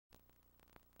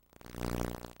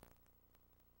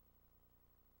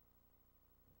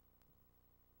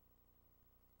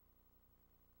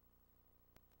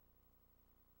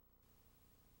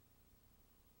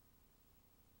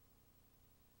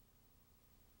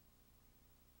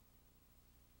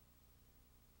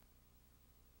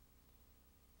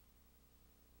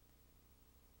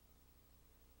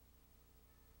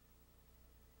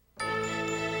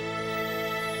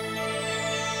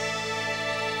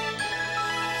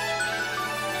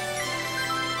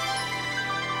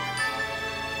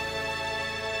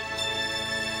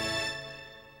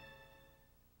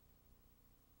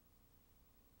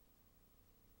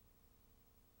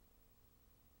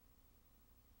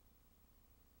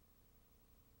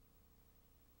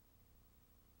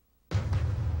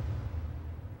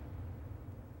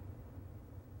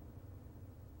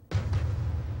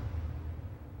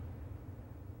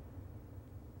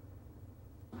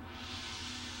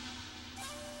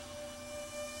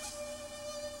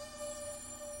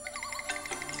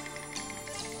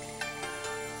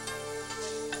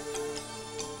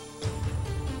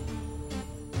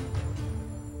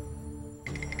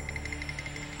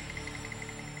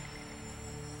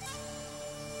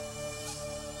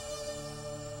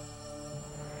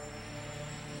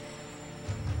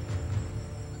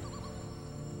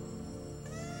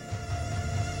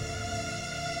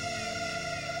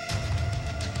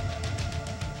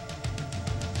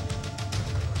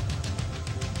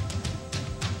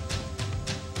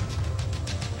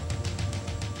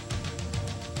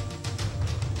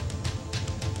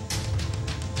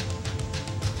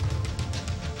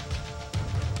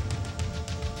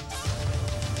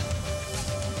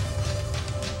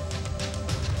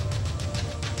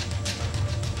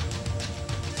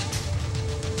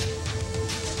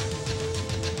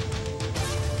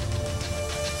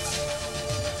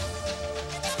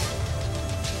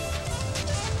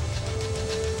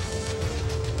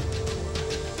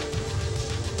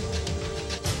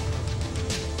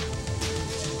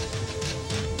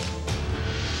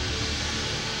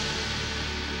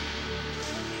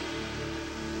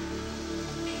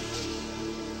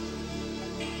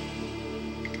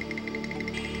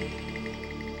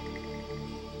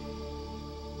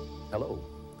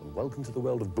welcome to the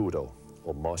world of Budo,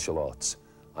 or martial arts.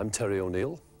 I'm Terry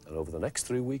O'Neill, and over the next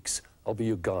 3 weeks, I'll be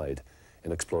your guide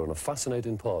in exploring a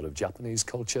fascinating part of Japanese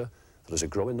culture that has a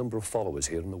growing number of followers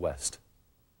here in the West.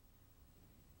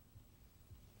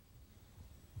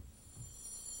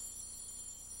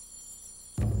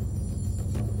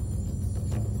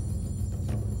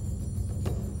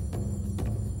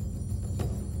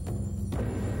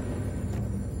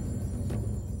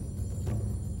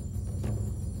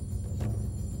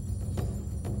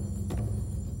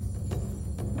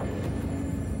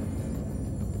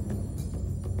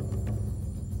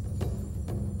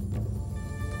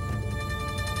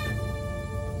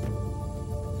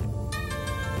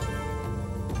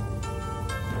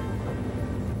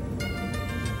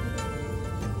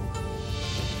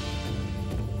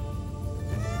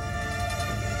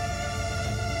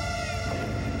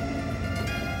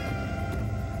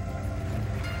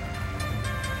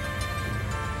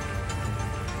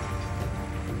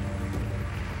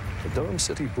 Durham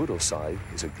City Budo Sai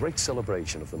is a great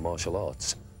celebration of the martial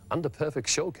arts and a perfect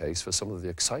showcase for some of the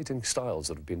exciting styles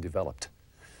that have been developed.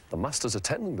 The masters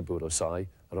attending the Budo Sai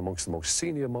are amongst the most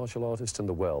senior martial artists in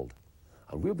the world,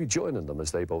 and we'll be joining them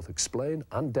as they both explain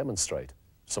and demonstrate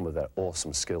some of their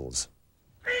awesome skills.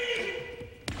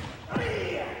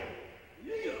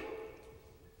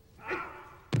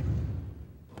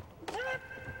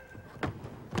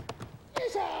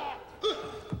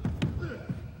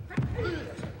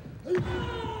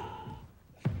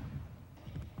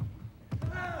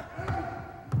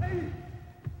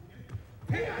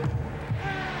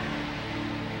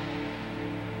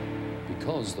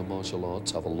 Because the martial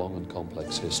arts have a long and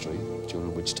complex history,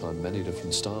 during which time many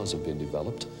different styles have been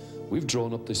developed, we've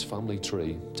drawn up this family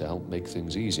tree to help make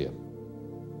things easier.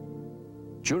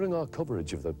 During our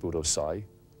coverage of the Budo Sai,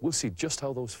 we'll see just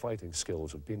how those fighting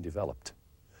skills have been developed.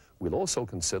 We'll also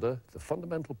consider the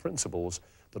fundamental principles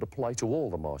that apply to all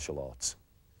the martial arts.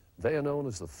 They are known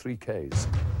as the 3 Ks.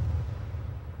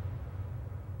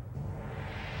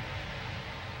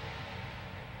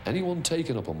 Anyone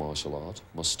taking up a martial art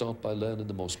must start by learning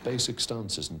the most basic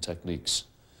stances and techniques.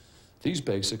 These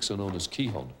basics are known as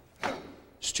kihon.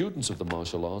 Students of the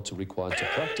martial arts are required to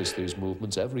practice these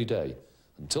movements every day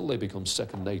until they become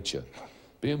second nature,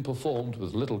 being performed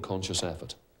with little conscious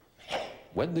effort.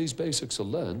 When these basics are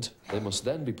learned, they must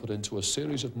then be put into a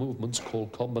series of movements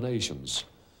called combinations.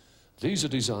 These are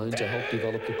designed to help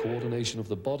develop the coordination of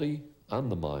the body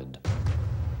and the mind.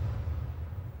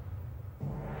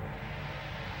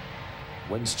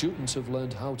 When students have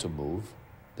learned how to move,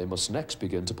 they must next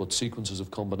begin to put sequences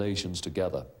of combinations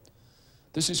together.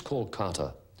 This is called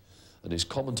kata and is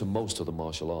common to most of the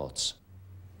martial arts.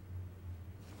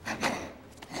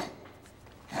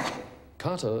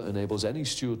 Kata enables any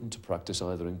student to practice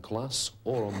either in class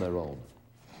or on their own.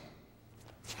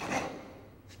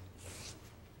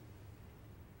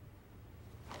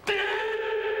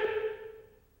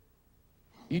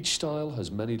 Each style has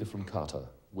many different kata,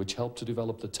 which help to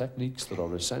develop the techniques that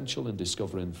are essential in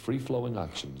discovering free-flowing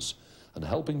actions and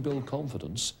helping build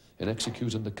confidence in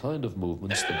executing the kind of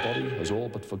movements the body has all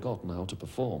but forgotten how to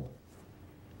perform.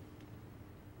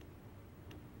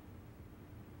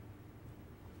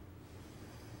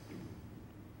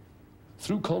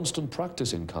 Through constant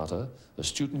practice in kata, a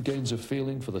student gains a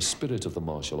feeling for the spirit of the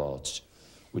martial arts,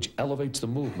 which elevates the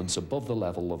movements above the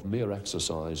level of mere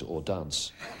exercise or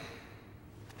dance.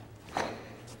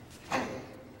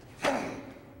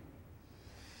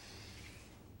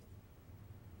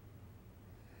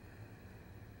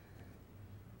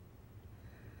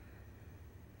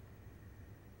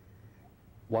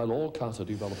 While all kata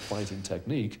develop fighting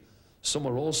technique, some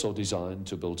are also designed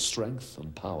to build strength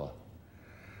and power.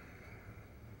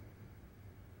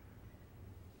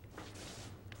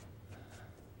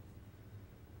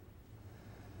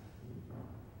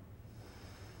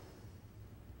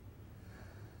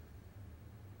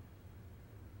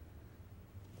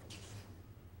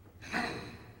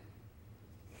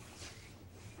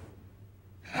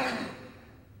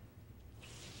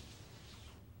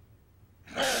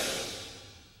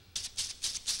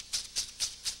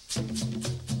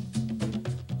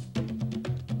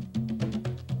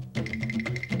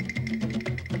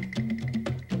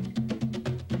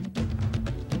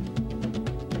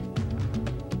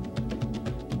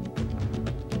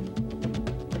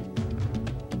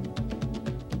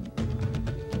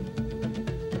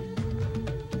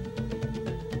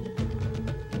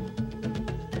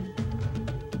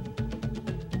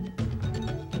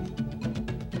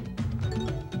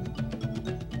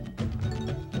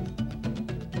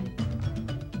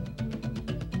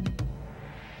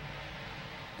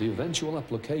 The eventual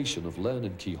application of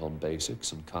learning Kihon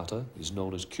basics and kata is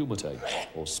known as kumite,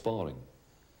 or sparring.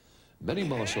 Many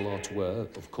martial arts were,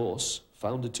 of course,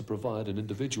 founded to provide an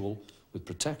individual with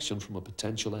protection from a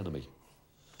potential enemy.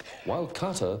 While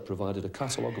kata provided a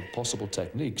catalogue of possible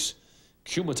techniques,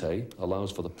 kumite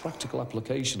allows for the practical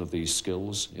application of these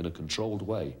skills in a controlled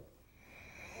way.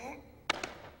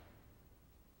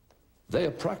 They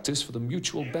are practiced for the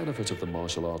mutual benefit of the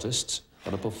martial artists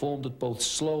and are performed at both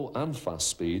slow and fast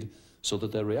speed so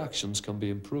that their reactions can be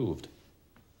improved.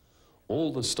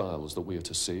 All the styles that we are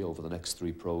to see over the next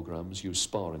 3 programs use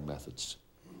sparring methods.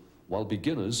 While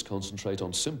beginners concentrate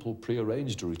on simple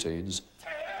pre-arranged routines,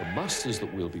 the masters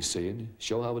that we'll be seeing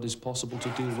show how it is possible to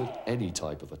deal with any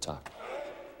type of attack.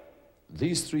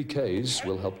 These 3 Ks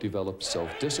will help develop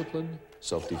self-discipline,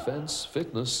 self-defense,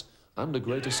 fitness, and a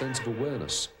greater sense of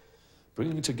awareness,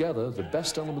 bringing together the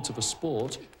best elements of a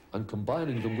sport and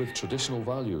combining them with traditional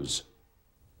values.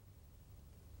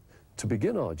 To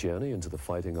begin our journey into the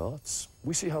fighting arts,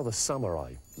 we see how the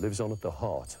samurai lives on at the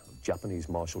heart of Japanese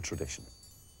martial tradition.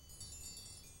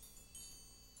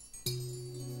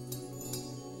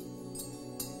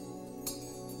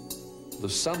 The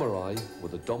samurai were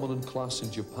the dominant class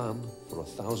in Japan for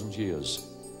 1,000 years.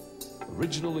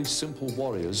 Originally simple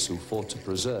warriors who fought to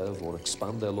preserve or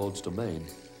expand their lord's domain,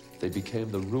 they became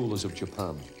the rulers of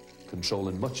Japan,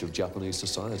 controlling much of Japanese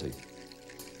society.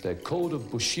 Their code of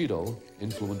Bushido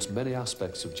influenced many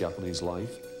aspects of Japanese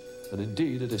life, and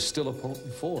indeed it is still a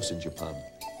potent force in Japan.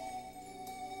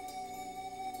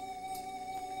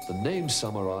 The name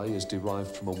samurai is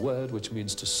derived from a word which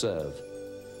means to serve.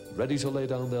 Ready to lay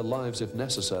down their lives if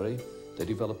necessary, they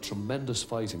developed tremendous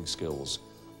fighting skills,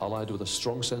 allied with a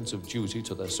strong sense of duty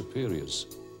to their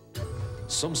superiors.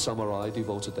 Some samurai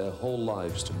devoted their whole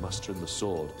lives to mastering the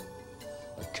sword,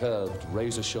 a curved,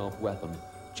 razor-sharp weapon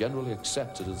generally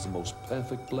accepted as the most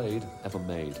perfect blade ever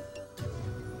made.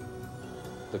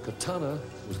 The katana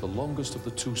was the longest of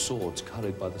the 2 swords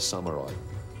carried by the samurai,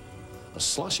 a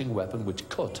slashing weapon which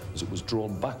cut as it was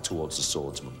drawn back towards the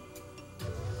swordsman.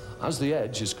 As the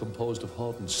edge is composed of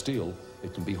hardened steel,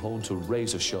 it can be honed to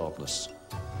razor sharpness.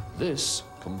 This,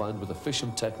 combined with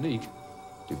efficient technique,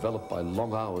 developed by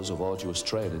long hours of arduous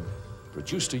training,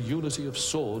 produced a unity of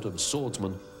sword and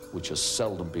swordsman which has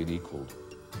seldom been equaled.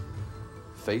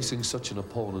 Facing such an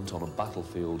opponent on a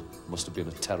battlefield must have been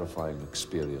a terrifying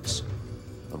experience,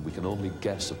 and we can only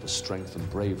guess at the strength and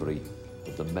bravery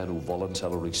of the men who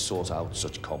voluntarily sought out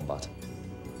such combat.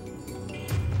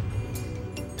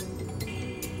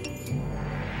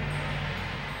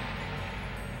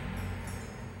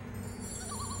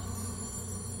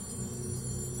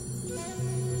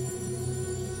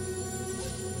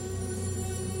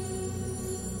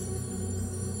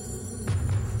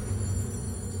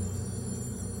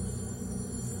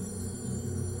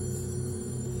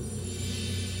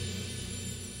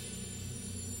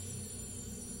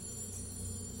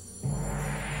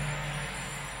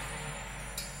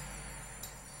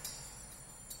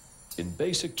 In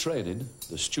basic training,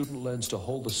 the student learns to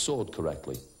hold the sword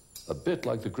correctly, a bit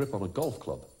like the grip on a golf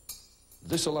club.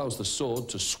 This allows the sword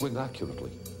to swing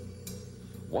accurately.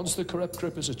 Once the correct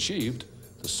grip is achieved,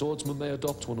 the swordsman may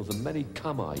adopt one of the many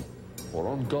kamae, or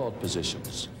on-guard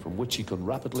positions, from which he can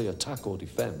rapidly attack or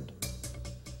defend.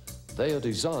 They are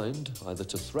designed either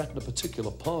to threaten a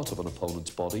particular part of an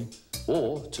opponent's body,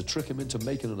 or to trick him into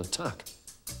making an attack,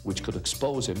 which could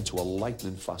expose him to a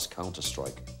lightning-fast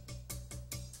counter-strike.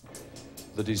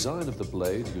 The design of the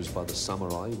blade used by the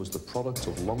samurai was the product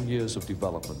of long years of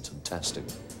development and testing.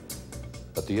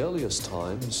 At the earliest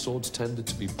times, swords tended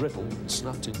to be brittle and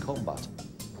snapped in combat.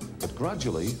 But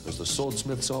gradually, as the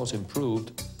swordsmith's art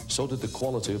improved, so did the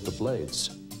quality of the blades.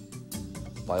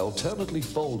 By alternately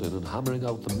folding and hammering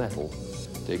out the metal,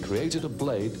 they created a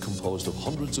blade composed of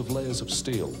hundreds of layers of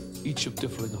steel, each of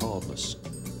differing hardness.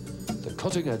 The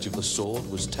cutting edge of the sword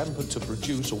was tempered to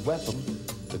produce a weapon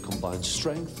that combines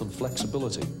strength and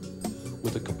flexibility,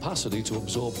 with the capacity to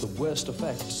absorb the worst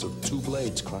effects of 2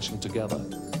 blades crashing together.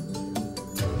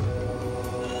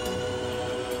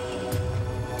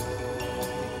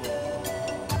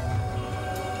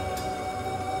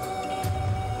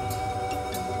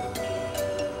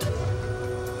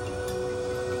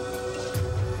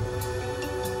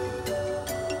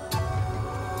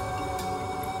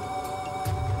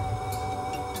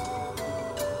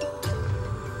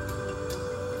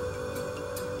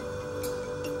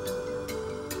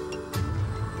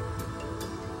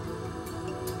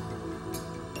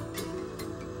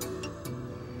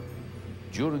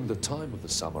 During the time of the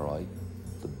samurai,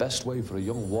 the best way for a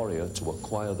young warrior to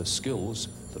acquire the skills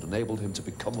that enabled him to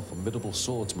become a formidable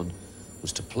swordsman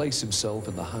was to place himself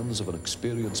in the hands of an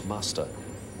experienced master,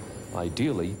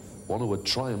 ideally one who had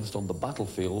triumphed on the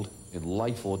battlefield in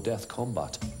life or death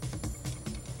combat.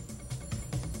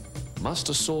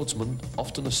 Master swordsmen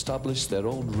often established their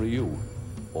own ryu,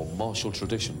 or martial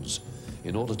traditions,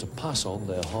 in order to pass on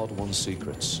their hard-won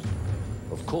secrets.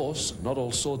 Of course, not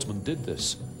all swordsmen did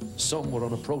this. Some were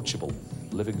unapproachable,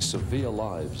 living severe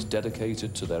lives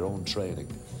dedicated to their own training.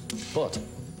 But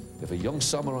if a young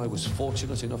samurai was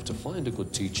fortunate enough to find a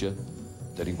good teacher,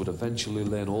 then he would eventually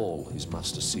learn all his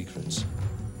master's secrets.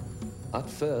 At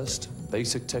first,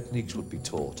 basic techniques would be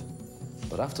taught,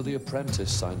 but after the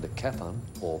apprentice signed the keppan,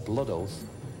 or blood oath,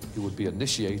 he would be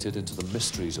initiated into the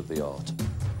mysteries of the art.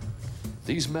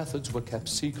 These methods were kept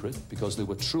secret because they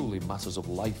were truly matters of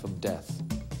life and death.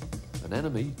 An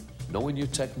enemy, knowing your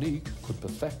technique, could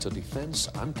perfect a defense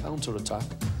and counterattack,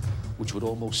 which would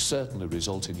almost certainly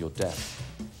result in your death.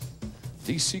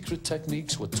 These secret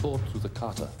techniques were taught through the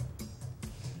kata.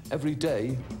 Every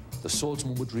day, the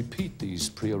swordsman would repeat these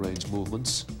prearranged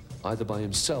movements, either by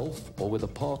himself or with a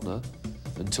partner,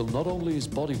 until not only his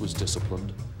body was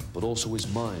disciplined, but also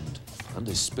his mind and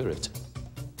his spirit.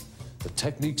 The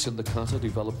techniques in the kata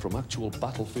developed from actual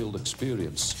battlefield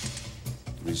experience.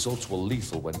 The results were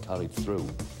lethal when carried through.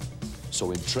 So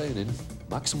in training,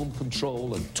 maximum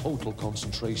control and total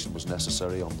concentration was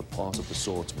necessary on the part of the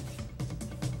swordsman.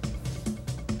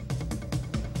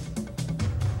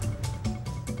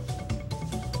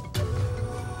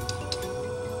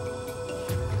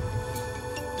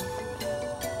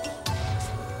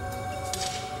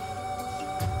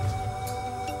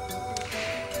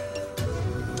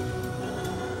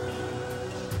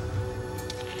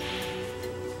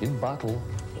 In battle,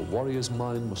 a warrior's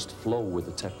mind must flow with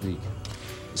the technique,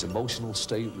 his emotional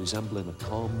state resembling a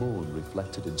calm moon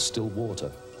reflected in still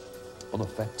water,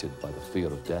 unaffected by the fear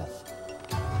of death.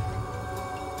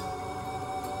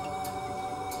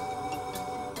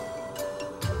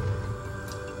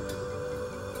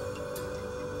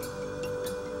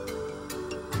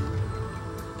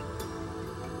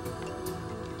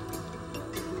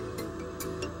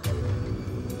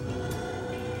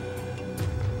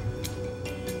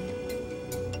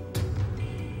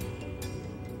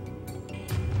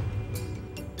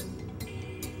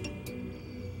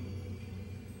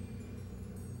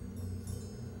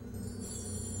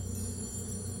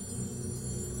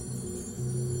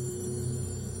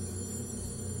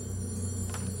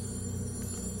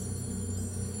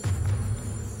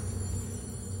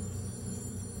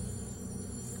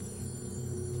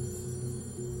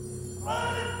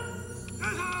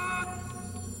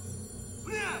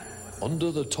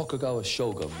 Under the Tokugawa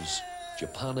shoguns,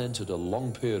 Japan entered a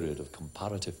long period of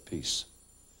comparative peace.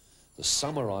 The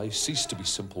samurai ceased to be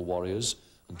simple warriors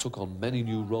and took on many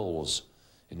new roles,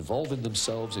 involving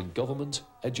themselves in government,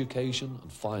 education,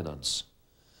 and finance.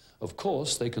 Of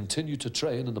course, they continued to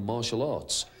train in the martial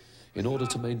arts in order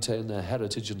to maintain their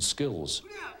heritage and skills.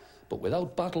 But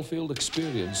without battlefield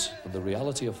experience and the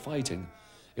reality of fighting,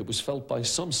 it was felt by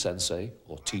some sensei,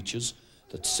 or teachers,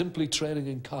 that simply training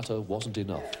in kata wasn't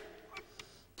enough.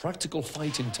 Practical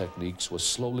fighting techniques were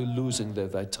slowly losing their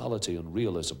vitality and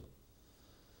realism.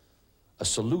 A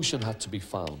solution had to be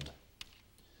found.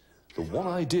 The one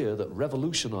idea that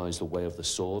revolutionized the way of the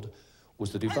sword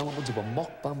was the development of a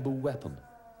mock bamboo weapon,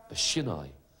 a shinai,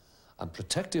 and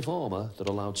protective armor that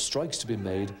allowed strikes to be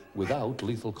made without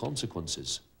lethal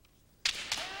consequences.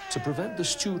 To prevent the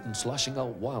students lashing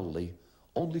out wildly,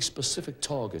 only specific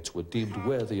targets were deemed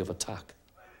worthy of attack.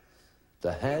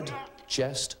 The head,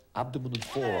 chest, abdomen and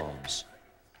forearms.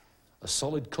 A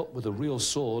solid cut with a real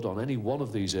sword on any one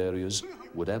of these areas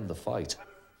would end the fight.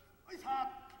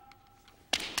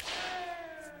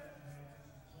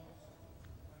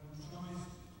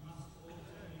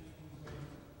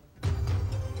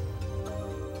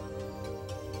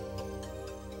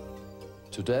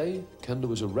 Today,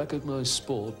 Kendo is a recognized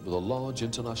sport with a large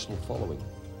international following,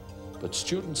 but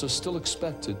students are still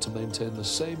expected to maintain the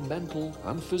same mental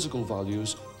and physical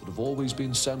values that have always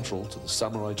been central to the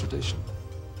samurai tradition.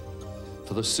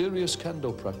 For the serious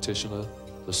Kendo practitioner,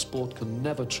 the sport can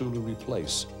never truly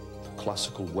replace the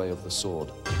classical way of the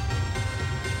sword.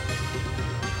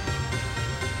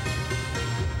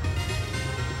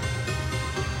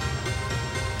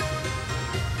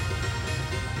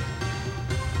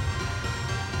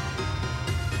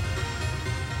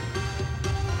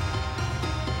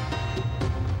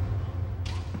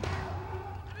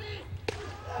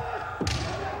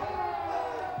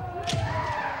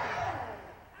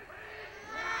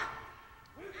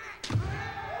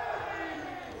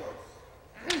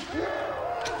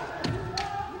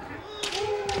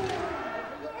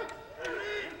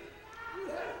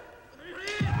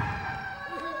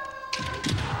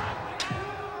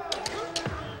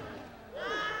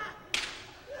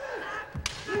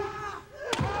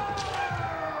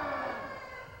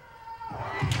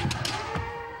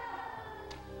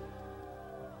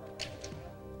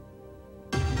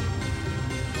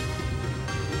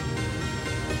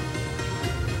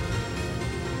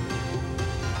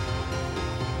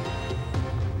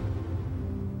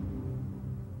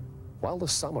 while the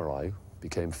samurai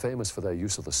became famous for their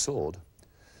use of the sword,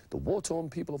 the war-torn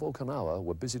people of Okinawa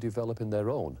were busy developing their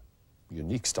own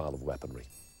unique style of weaponry.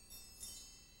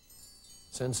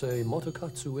 Sensei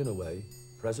Motokatsu Inoue,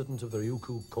 president of the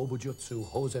Ryukyu Kobujutsu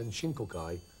Hosen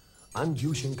Shinkokai and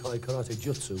Yushinkai Karate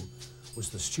Jutsu, was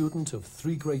the student of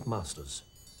three great masters.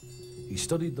 He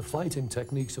studied the fighting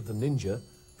techniques of the ninja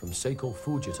from Seiko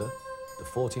Fujita, the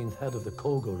 14th head of the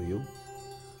Kogo Ryu.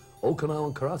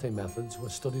 Okinawan karate methods were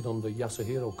studied under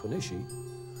Yasuhiro Konishi,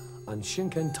 and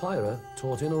Shinken Taira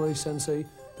taught Inoue Sensei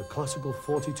the classical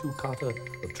 42 kata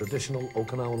of traditional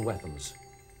Okinawan weapons.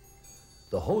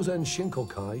 The Hosen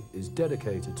Shinkokai is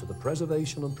dedicated to the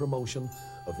preservation and promotion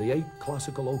of the 8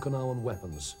 classical Okinawan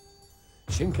weapons.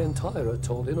 Shinken Taira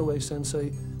told Inoue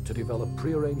Sensei to develop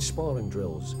prearranged sparring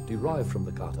drills derived from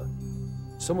the kata.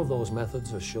 Some of those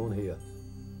methods are shown here.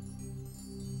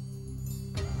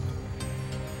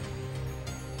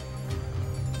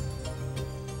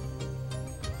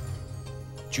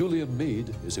 Julian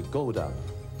Mead is a Godan,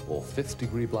 or 5th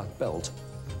degree black belt,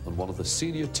 and one of the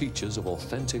senior teachers of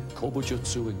authentic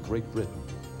Kobujutsu in Great Britain.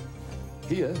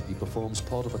 Here, he performs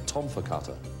part of a tonfa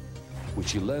kata,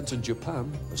 which he learnt in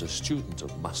Japan as a student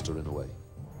of Master Inoue.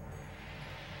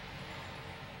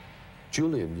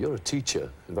 Julian, you're a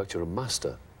teacher, in fact you're a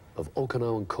master, of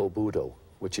Okinawan Kobudo,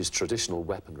 which is traditional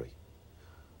weaponry.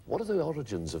 What are the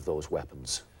origins of those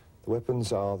weapons? The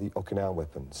weapons are the Okinawan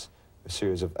weapons, a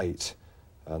series of 8,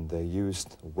 and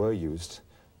were used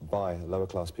by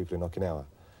lower-class people in Okinawa,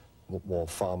 more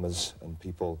farmers and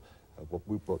people,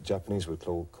 what Japanese would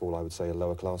call, I would say,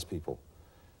 lower-class people.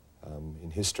 In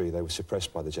history, they were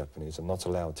suppressed by the Japanese and not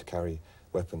allowed to carry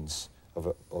weapons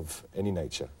of any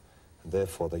nature, and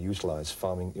therefore they utilized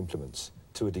farming implements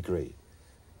to a degree.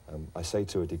 I say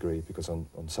to a degree because on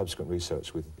subsequent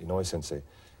research with Inoue Sensei,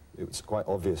 it was quite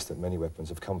obvious that many weapons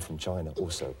have come from China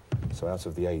also. So out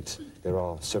of the 8, there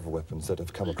are several weapons that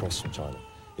have come across from China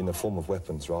in the form of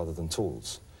weapons rather than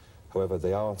tools. However,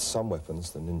 there are some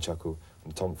weapons, the nunchaku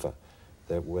and tonfa,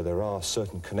 where there are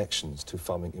certain connections to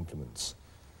farming implements.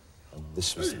 And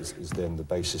this is then the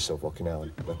basis of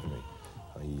Okinawan weaponry,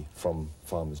 i.e. from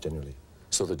farmers generally.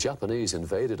 So the Japanese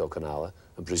invaded Okinawa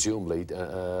and presumably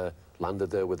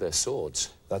landed there with their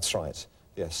swords? That's right,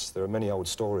 yes. There are many old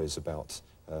stories about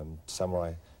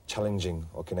samurai challenging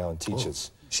Okinawan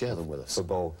teachers. Oh, share them with us. For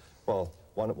bow. Well,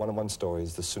 one story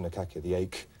is the sunakake, the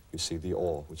ache, you see, the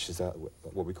oar, which is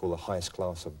what we call the highest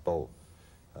class of bow.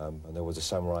 And there was a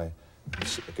samurai,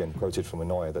 again quoted from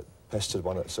Inoue, that pestered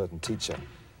a certain teacher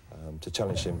to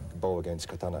challenge him bow against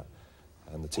katana.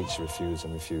 And the teacher refused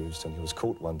and refused, and he was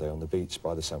caught one day on the beach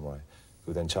by the samurai,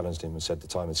 who then challenged him and said, the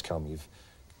time has come, you've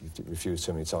refused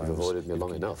too many times. You've avoided me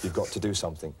long enough. You've got to do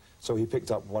something. So he picked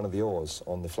up one of the oars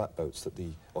on the flatboats that the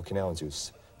Okinawans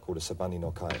use, called a sabani no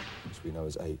kai, which we know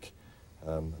as ache.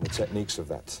 And the techniques of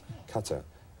that kata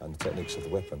and the techniques of the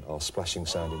weapon are splashing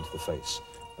sand into the face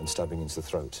and stabbing into the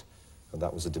throat. And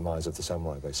that was the demise of the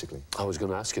samurai, basically. I was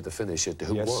going to ask you to finish it.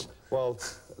 Who won? Well,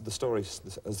 as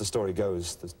the story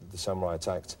goes, the samurai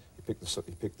attacked. He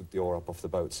picked the oar up off the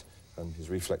boat, and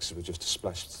his reflexes were just to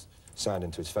splash sand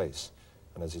into his face.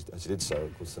 And as he did so,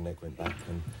 of course, the neck went back,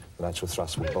 and the natural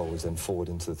thrust with the bow was then forward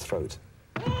into the throat.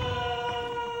 The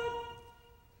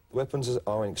weapons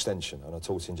are an extension and are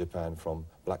taught in Japan from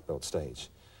black belt stage.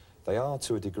 They are,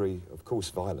 to a degree, of course,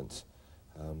 violent,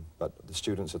 but the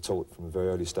students are taught from a very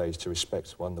early stage to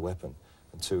respect, 1, the weapon,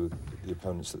 and 2, the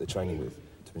opponents that they're training with,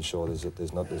 to ensure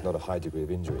there's not a high degree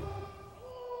of injury.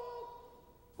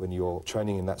 When you're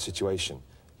training in that situation,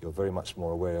 you're very much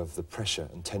more aware of the pressure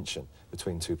and tension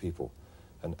between 2 people.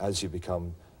 And as you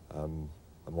become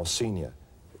a more senior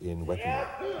in weaponry,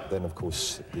 then, of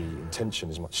course, the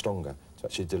intention is much stronger to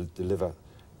actually deliver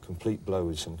complete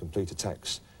blows and complete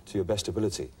attacks to your best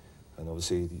ability. And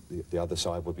obviously, the other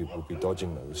side would be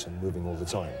dodging those and moving all the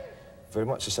time. Very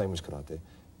much the same as karate.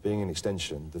 Being an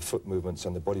extension, the foot movements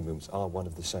and the body movements are one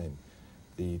of the same.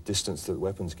 The distance that the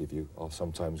weapons give you are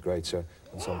sometimes greater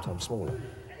and sometimes smaller.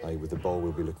 With the bow,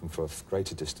 we'll be looking for a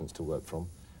greater distance to work from,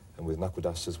 and with knuckle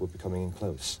dusters, we'll be coming in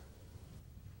close.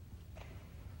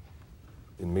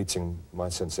 In meeting my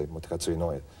sensei, Motokatsu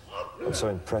Inoue, I was so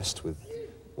impressed with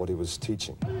what he was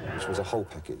teaching, which was a whole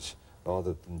package,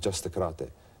 rather than just the karate.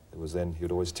 It was then, he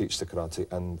would always teach the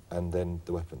karate and then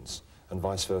the weapons. And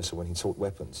vice versa, when he taught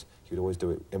weapons, he would always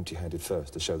do it empty-handed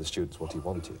first to show the students what he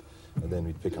wanted. And then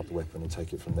we'd pick up the weapon and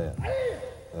take it from there.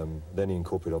 Then he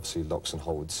incorporated, obviously, locks and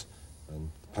holds, and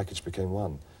the package became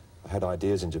one. I had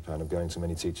ideas in Japan of going to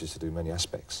many teachers to do many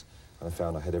aspects, and I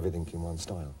found I had everything in one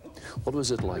style. What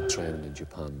was it like training in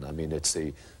Japan? I mean, it's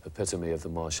the epitome of the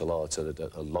martial arts, and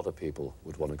a lot of people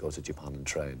would want to go to Japan and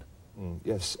train.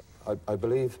 Yes, I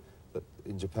believe that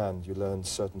in Japan you learn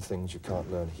certain things you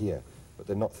can't learn here, but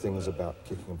they're not things about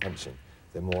kicking and punching.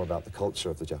 They're more about the culture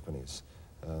of the Japanese.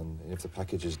 And if the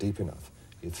package is deep enough,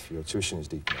 if your tuition is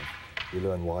deep enough, you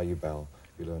learn why you bow,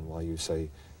 you learn why you say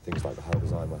things like the how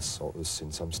gozaimasu or us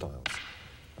in some styles.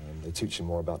 They teach you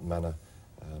more about manner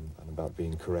and about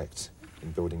being correct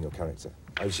in building your character.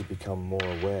 As you become more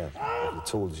aware of the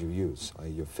tools you use, i.e.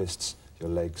 your fists, your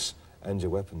legs, and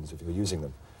your weapons if you're using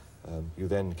them, you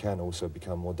then can also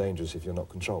become more dangerous if you're not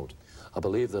controlled. I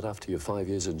believe that after your 5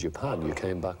 years in Japan, you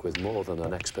came back with more than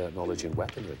an expert knowledge in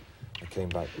weaponry. I came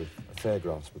back with a fair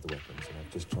grasp of the weapons, and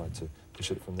I've just tried to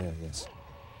push it from there, yes.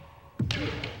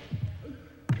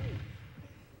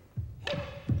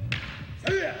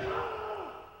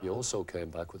 You also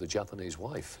came back with a Japanese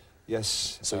wife.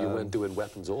 Yes. So you weren't doing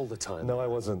weapons all the time? No, I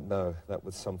wasn't, no. That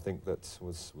was something that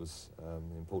was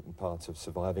an important part of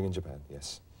surviving in Japan,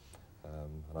 yes.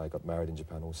 And I got married in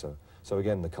Japan also. So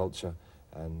again, the culture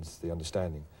and the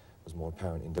understanding was more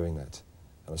apparent in doing that.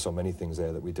 And I saw many things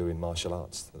there that we do in martial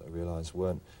arts that I realised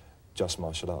weren't just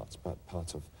martial arts, but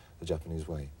part of the Japanese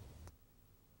way.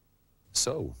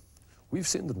 So, we've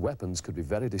seen that weapons could be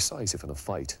very decisive in a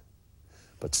fight,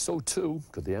 but so too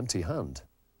could the empty hand.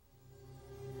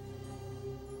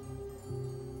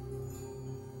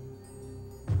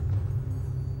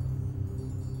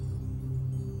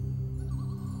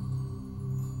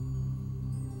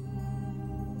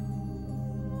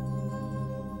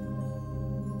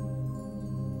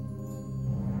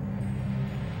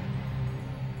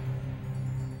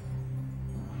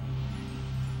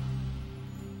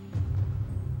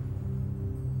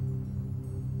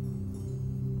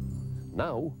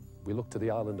 Now, we look to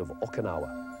the island of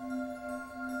Okinawa.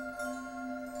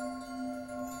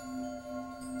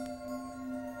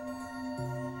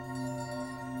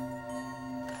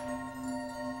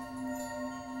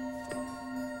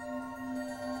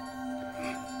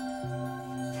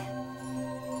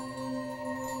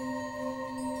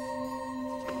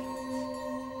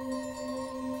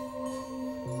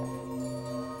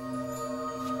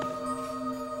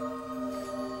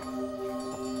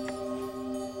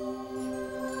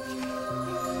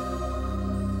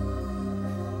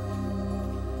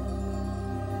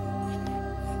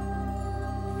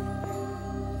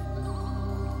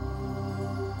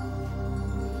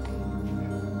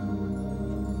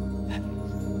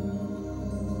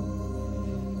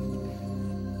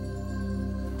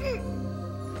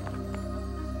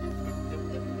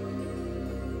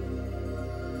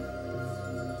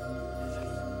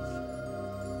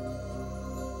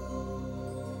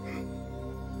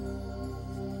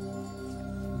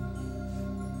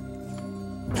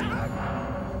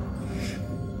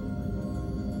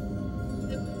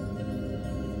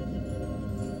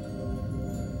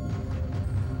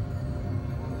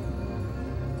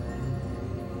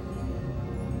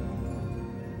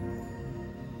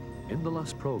 In the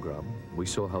last program, we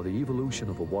saw how the evolution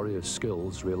of a warrior's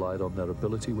skills relied on their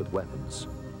ability with weapons.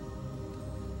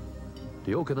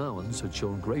 The Okinawans had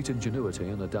shown great ingenuity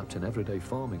in adapting everyday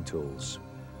farming tools.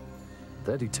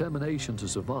 Their determination to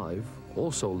survive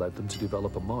also led them to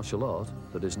develop a martial art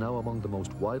that is now among the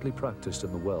most widely practiced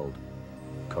in the world,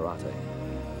 karate.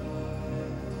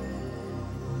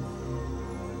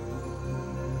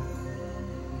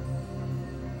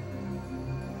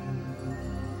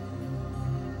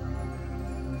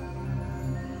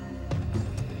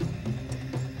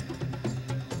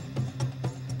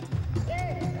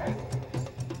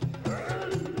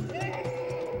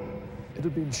 It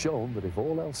had been shown that if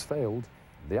all else failed,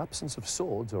 in the absence of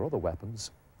swords or other weapons,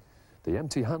 the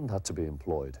empty hand had to be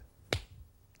employed,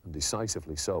 and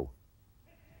decisively so.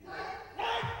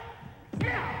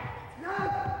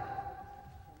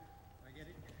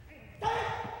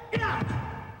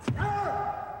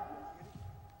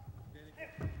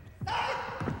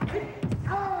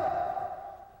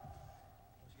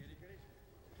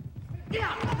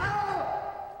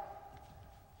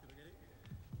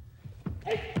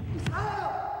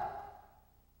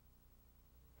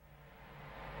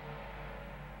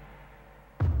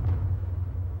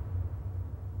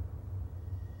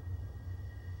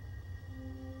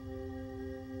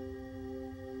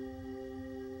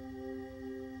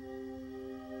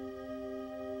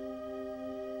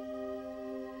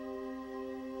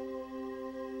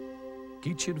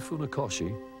 Gichin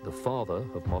Funakoshi, the father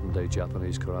of modern-day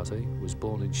Japanese karate, was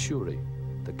born in Shuri,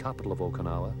 the capital of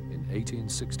Okinawa, in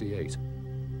 1868.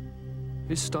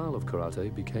 His style of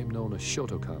karate became known as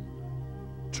Shotokan,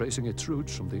 tracing its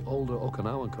roots from the older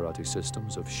Okinawan karate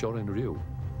systems of Shorin-ryu,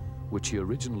 which he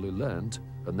originally learned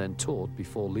and then taught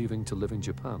before leaving to live in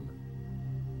Japan.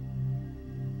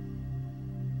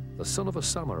 The son of a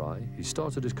samurai, he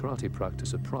started his karate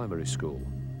practice at primary school.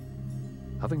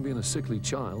 Having been a sickly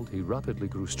child, he rapidly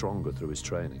grew stronger through his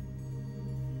training.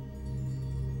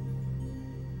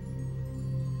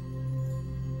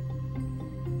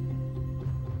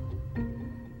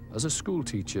 As a school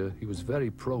teacher, he was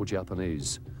very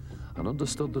pro-Japanese and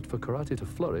understood that for karate to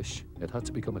flourish, it had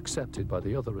to become accepted by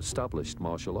the other established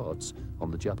martial arts on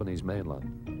the Japanese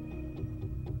mainland.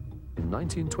 In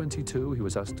 1922, he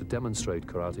was asked to demonstrate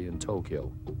karate in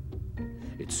Tokyo.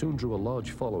 It soon drew a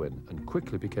large following and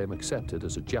quickly became accepted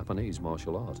as a Japanese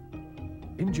martial art.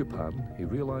 In Japan, he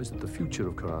realized that the future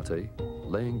of karate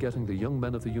lay in getting the young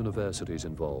men of the universities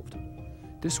involved.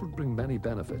 This would bring many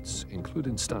benefits,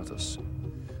 including status,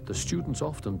 the students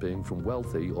often being from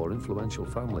wealthy or influential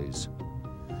families.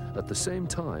 At the same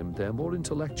time, their more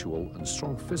intellectual and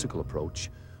strong physical approach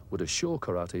would assure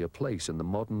karate a place in the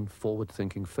modern,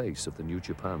 forward-thinking face of the new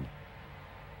Japan.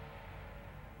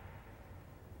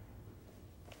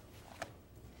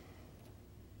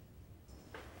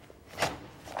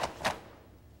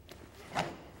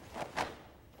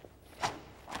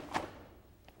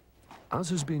 As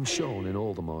has been shown in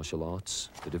all the martial arts,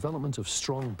 the development of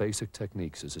strong basic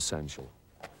techniques is essential.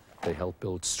 They help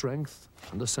build strength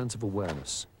and a sense of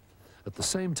awareness. At the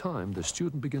same time, the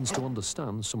student begins to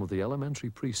understand some of the elementary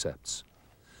precepts.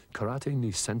 Karate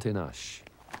ni sentenashi,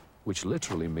 which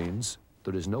literally means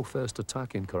there is no first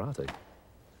attack in karate.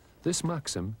 This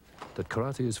maxim, that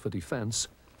karate is for defense,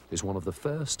 is one of the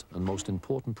first and most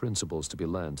important principles to be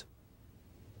learned.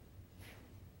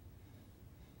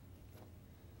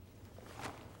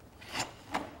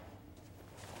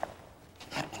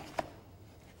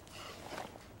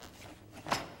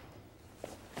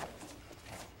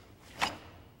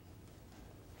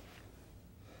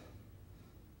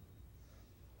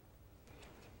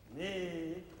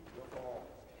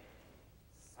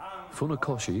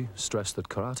 Funakoshi stressed that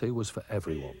karate was for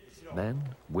everyone, men,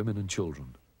 women and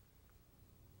children.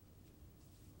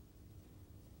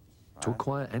 To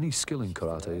acquire any skill in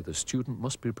karate, the student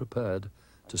must be prepared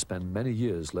to spend many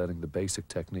years learning the basic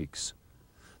techniques.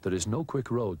 There is no quick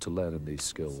road to learning these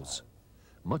skills.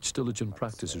 Much diligent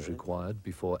practice is required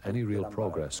before any real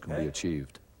progress can be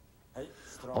achieved.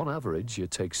 On average, it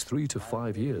takes 3 to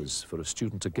 5 years for a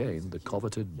student to gain the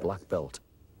coveted black belt.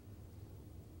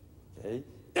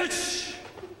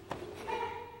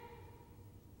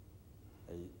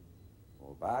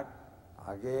 back,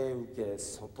 아게 우게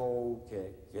소토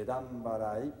우게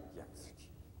계단바라이 약수기.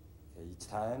 each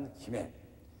time 기매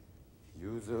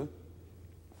use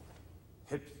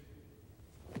해피.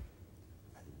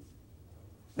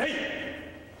 네.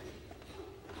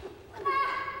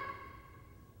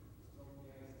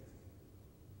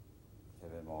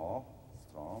 세배 more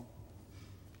strong.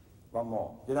 one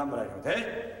more 계단바라이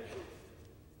형태.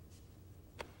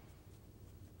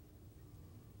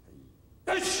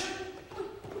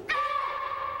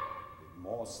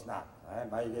 More snap,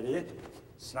 마이게리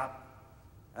snap,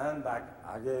 and back,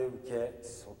 아게 우케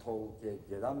소토 우케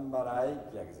계단바라이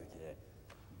여기서 이렇게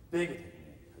빼게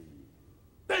되네.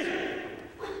 빼.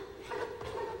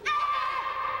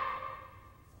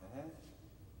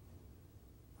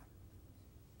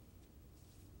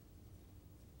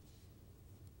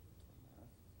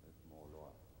 more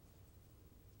lower.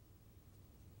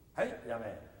 하이,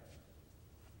 야매.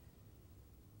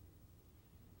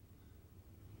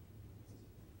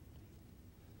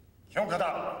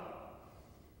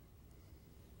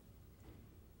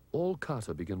 All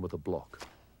kata begin with a block.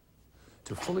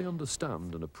 To fully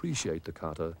understand and appreciate the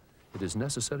kata, it is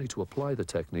necessary to apply the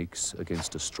techniques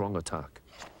against a strong attack.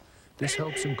 This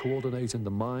helps in coordinating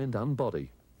the mind and body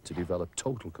to develop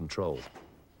total control.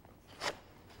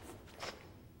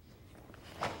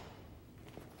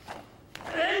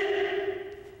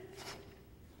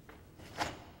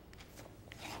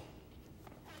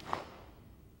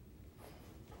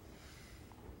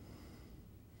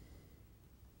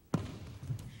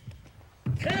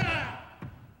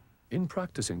 In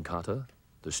practicing kata,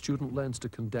 the student learns to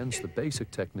condense the basic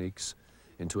techniques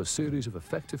into a series of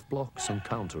effective blocks and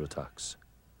counterattacks.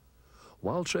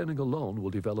 While training alone will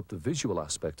develop the visual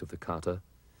aspect of the kata,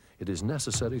 it is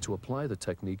necessary to apply the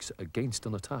techniques against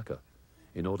an attacker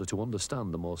in order to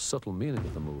understand the more subtle meaning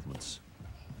of the movements.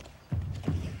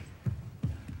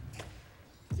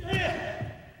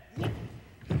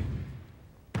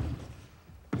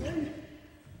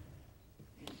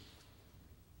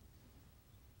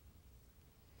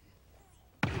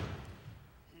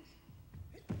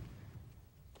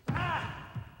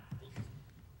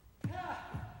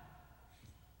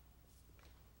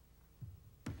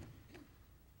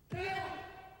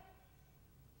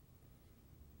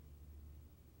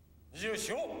 You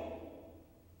sure?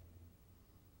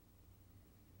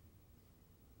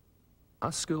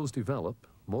 As skills develop,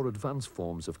 more advanced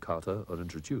forms of kata are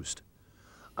introduced,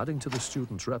 adding to the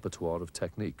student's repertoire of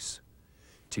techniques,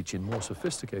 teaching more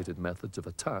sophisticated methods of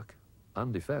attack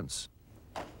and defense.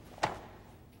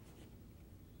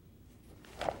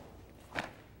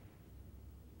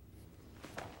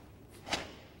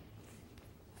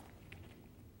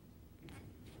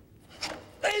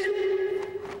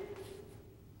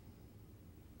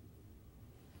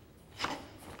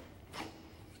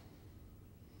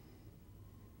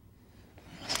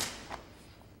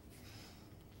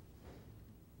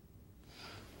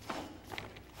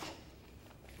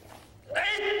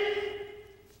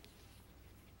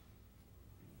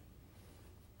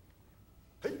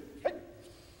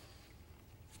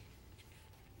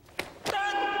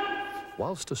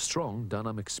 Whilst a strong,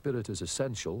 dynamic spirit is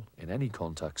essential in any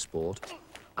contact sport,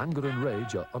 anger and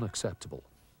rage are unacceptable.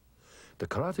 The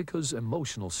karateka's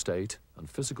emotional state and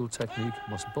physical technique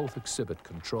must both exhibit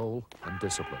control and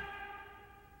discipline.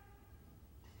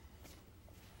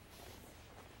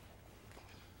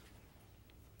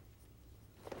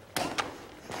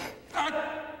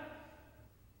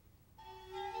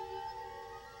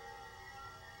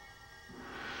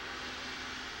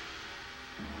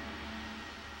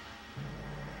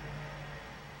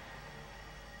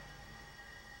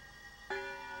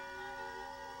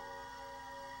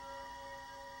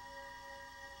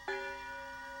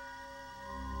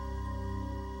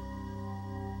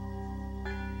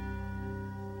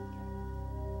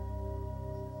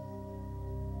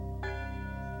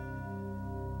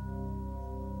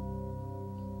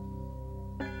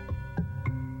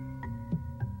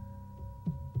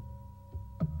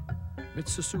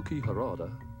 Mitsusuke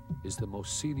Harada is the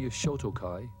most senior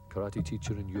Shotokai karate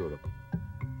teacher in Europe.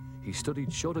 He studied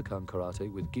Shotokan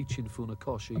karate with Gichin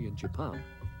Funakoshi in Japan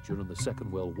during the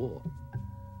Second World War.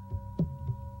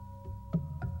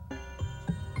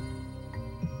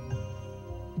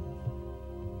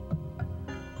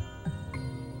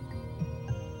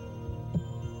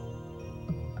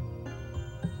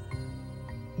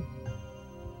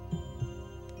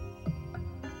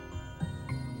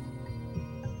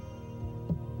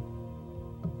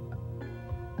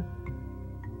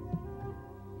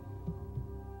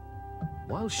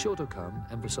 While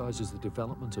Shotokan emphasizes the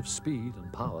development of speed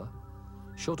and power,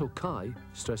 Shotokai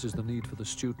stresses the need for the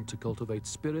student to cultivate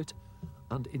spirit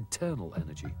and internal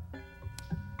energy.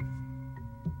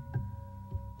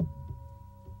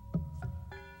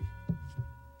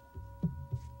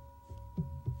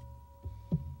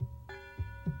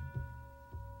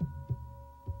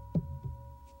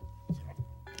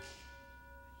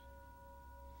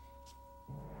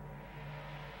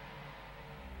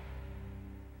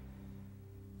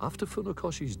 After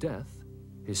Funakoshi's death,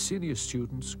 his senior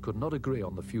students could not agree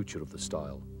on the future of the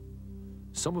style.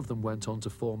 Some of them went on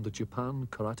to form the Japan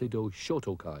Karate-do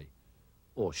Shotokai,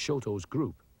 or Shoto's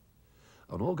Group,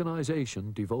 an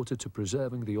organization devoted to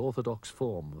preserving the orthodox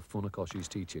form of Funakoshi's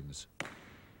teachings.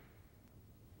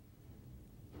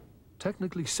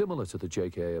 Technically similar to the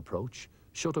JKA approach,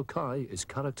 Shotokai is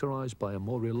characterized by a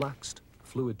more relaxed,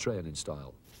 fluid training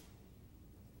style.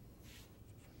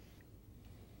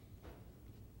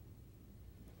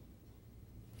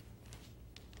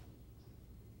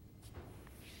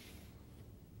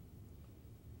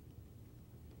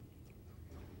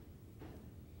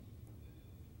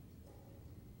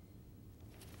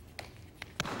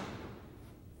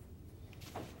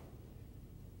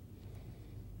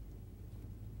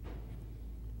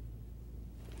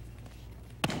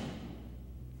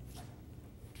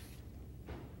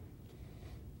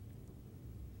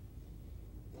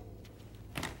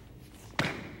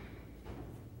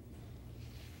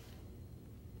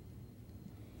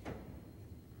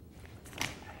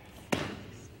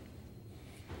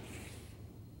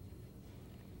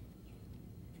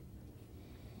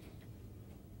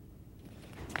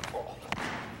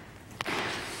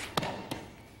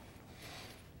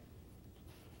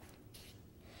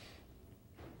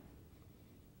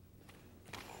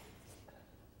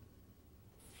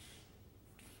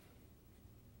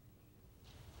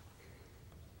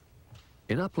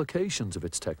 In applications of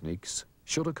its techniques,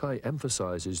 Shotokai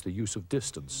emphasizes the use of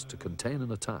distance to contain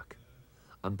an attack,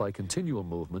 and by continual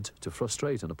movement to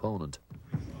frustrate an opponent.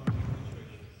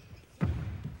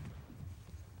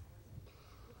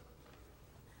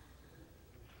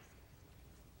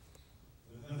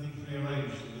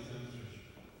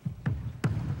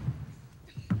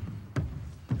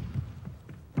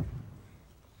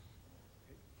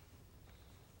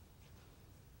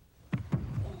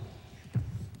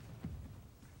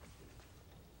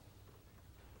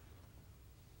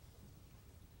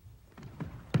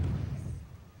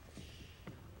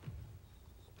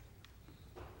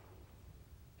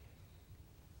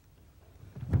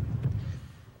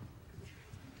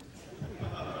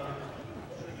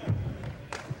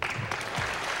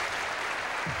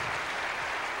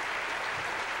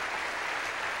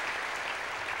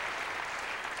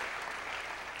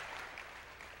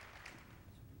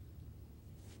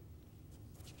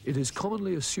 It is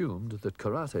commonly assumed that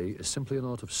karate is simply an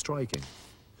art of striking,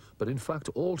 but in fact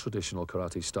all traditional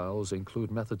karate styles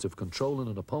include methods of controlling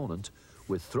an opponent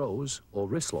with throws or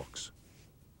wrist locks.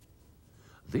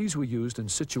 These were used in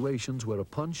situations where a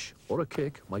punch or a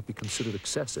kick might be considered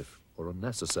excessive or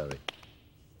unnecessary.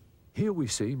 Here we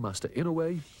see Master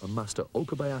Inoue and Master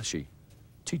Okabayashi,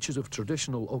 teachers of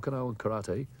traditional Okinawan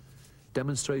karate,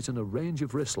 demonstrating a range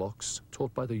of wrist locks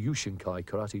taught by the Yushinkai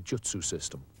karate jutsu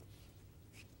system.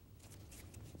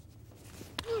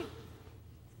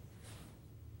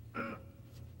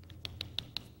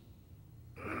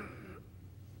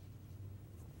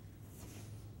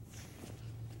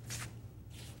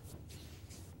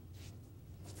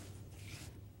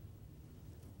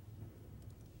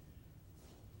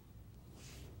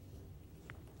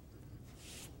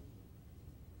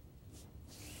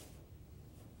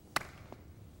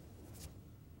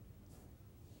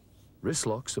 Wrist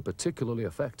locks are particularly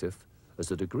effective as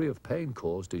the degree of pain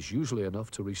caused is usually enough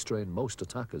to restrain most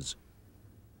attackers.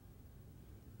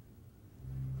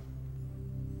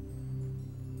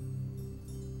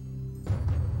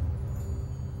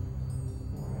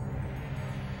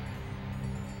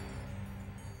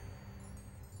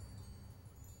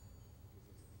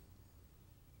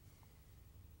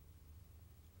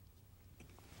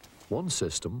 One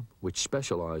system, which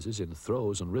specializes in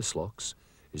throws and wrist locks,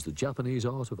 is the Japanese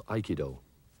art of Aikido.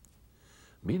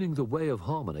 Meaning the way of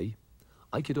harmony,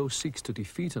 Aikido seeks to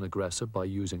defeat an aggressor by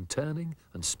using turning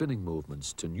and spinning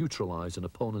movements to neutralize an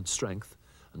opponent's strength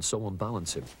and so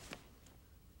unbalance him.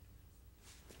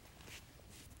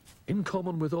 In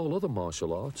common with all other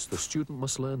martial arts, the student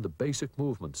must learn the basic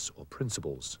movements or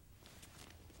principles.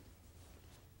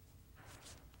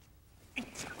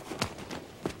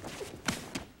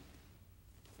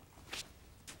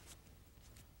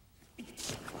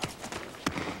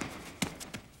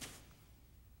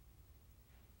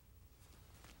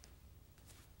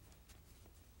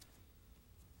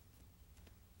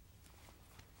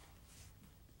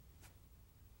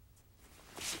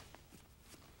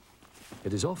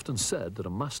 It is often said that a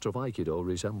master of Aikido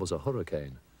resembles a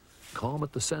hurricane, calm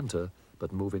at the center,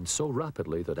 but moving so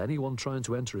rapidly that anyone trying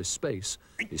to enter his space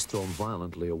is thrown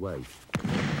violently away.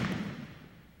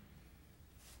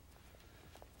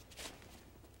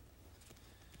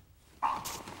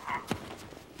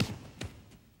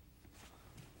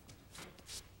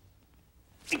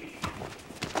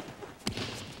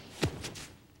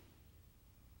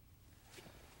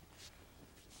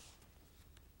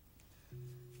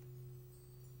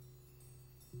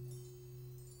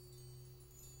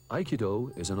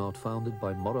 Aikido is an art founded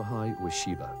by Morihei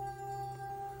Ueshiba.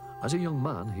 As a young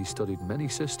man, he studied many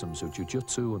systems of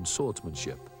jujutsu and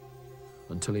swordsmanship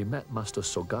until he met Master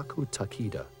Sogaku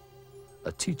Takeda,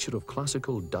 a teacher of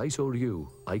classical Daito-ryu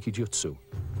Aikijutsu,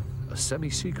 a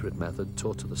semi-secret method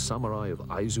taught to the samurai of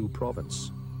Aizu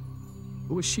province.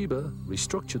 Ueshiba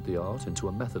restructured the art into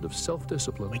a method of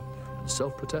self-discipline and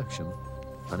self-protection,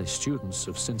 and his students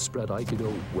have since spread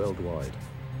Aikido worldwide.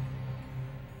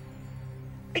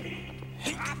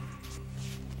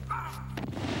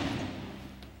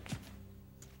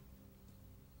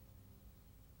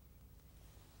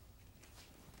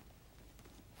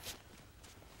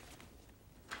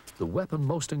 The weapon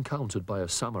most encountered by a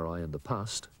samurai in the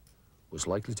past was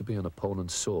likely to be an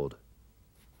opponent's sword.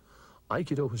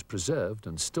 Aikido has preserved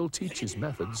and still teaches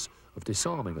methods of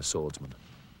disarming a swordsman.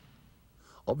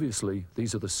 Obviously,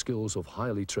 these are the skills of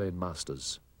highly trained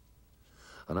masters.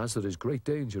 And as there is great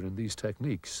danger in these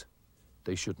techniques,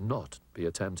 they should not be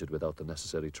attempted without the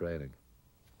necessary training.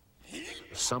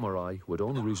 A samurai would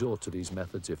only resort to these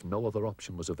methods if no other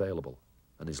option was available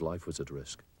and his life was at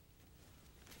risk.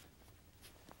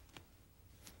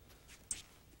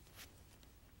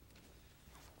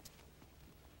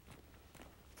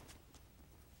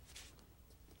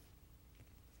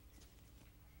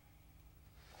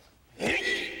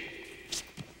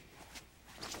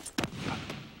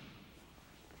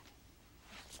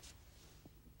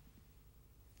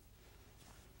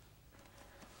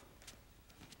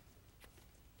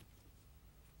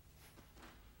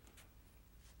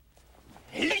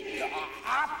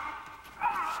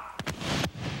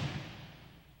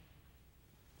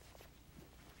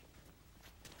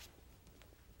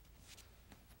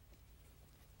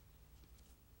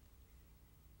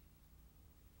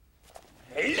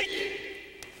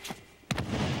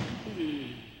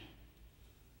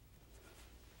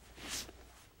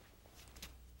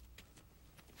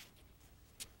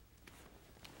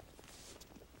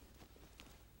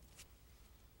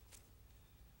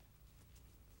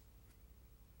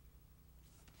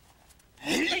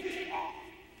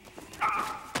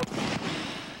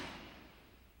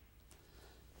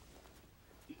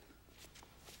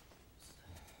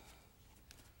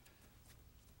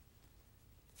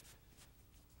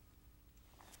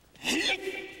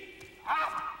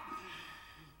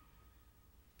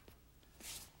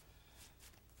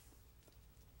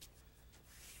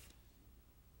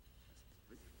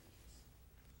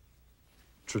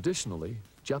 Traditionally,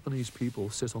 Japanese people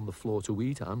sit on the floor to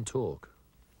eat and talk.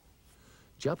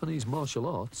 Japanese martial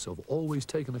arts have always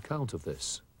taken account of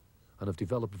this and have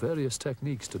developed various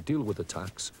techniques to deal with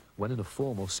attacks when in a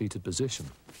formal seated position.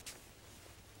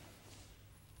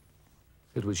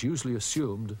 It was usually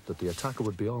assumed that the attacker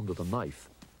would be armed with a knife,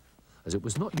 as it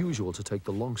was not usual to take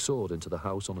the long sword into the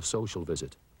house on a social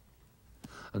visit.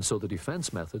 And so the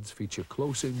defense methods feature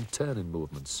close-in, turn-in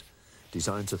movements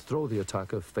designed to throw the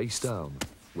attacker face down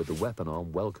with the weapon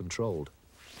arm well controlled.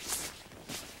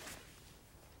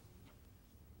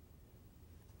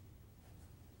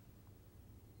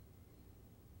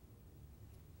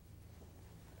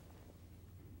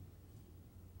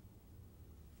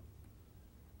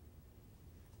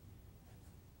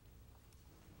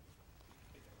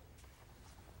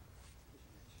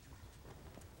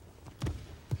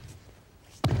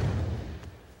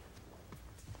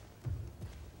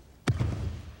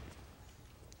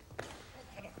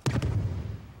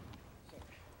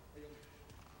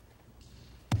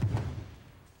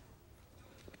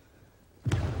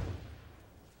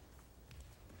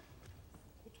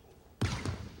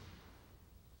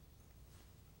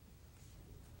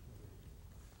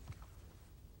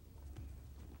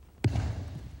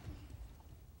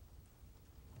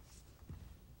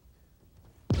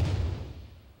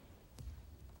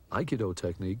 Aikido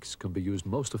techniques can be used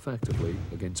most effectively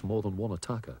against more than one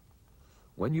attacker.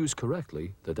 When used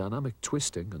correctly, the dynamic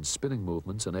twisting and spinning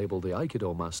movements enable the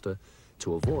Aikido master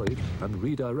to avoid and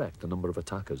redirect a number of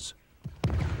attackers.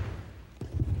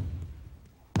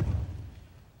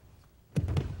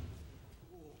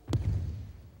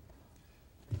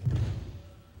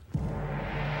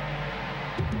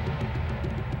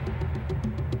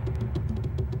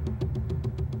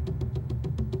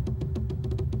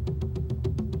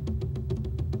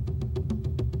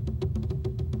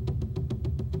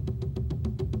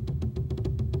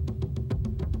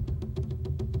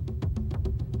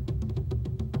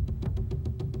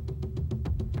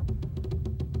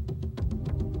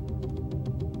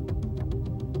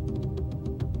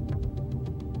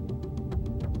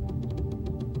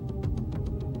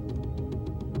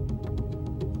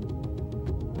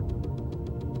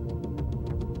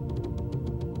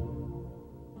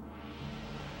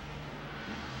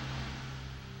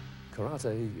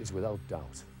 Karate is without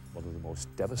doubt one of the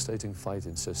most devastating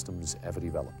fighting systems ever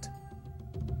developed.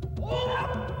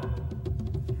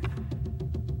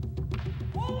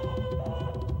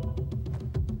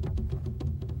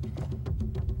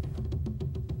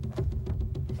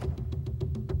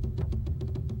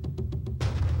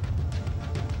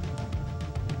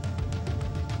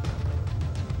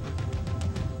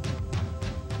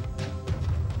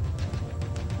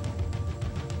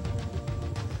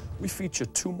 We feature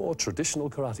two more traditional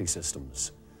karate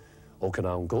systems,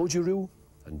 Okinawan Goju-ryu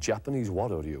and Japanese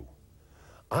Wado-ryu.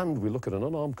 And we look at an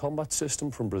unarmed combat system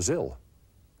from Brazil,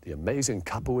 the amazing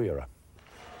capoeira.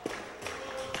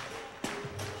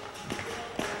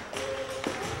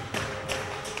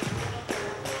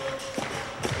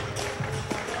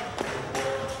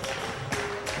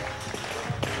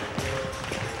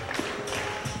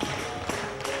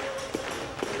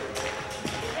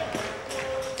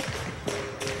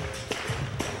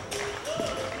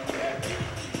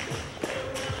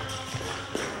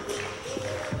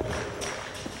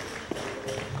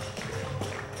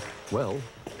 Well,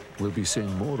 we'll be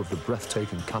seeing more of the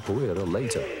breathtaking capoeira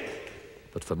later.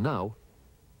 But for now,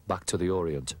 back to the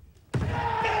Orient.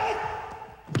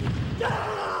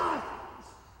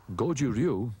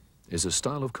 Goju-ryu is a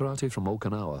style of karate from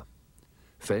Okinawa,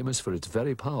 famous for its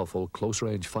very powerful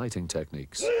close-range fighting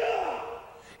techniques.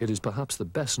 It is perhaps the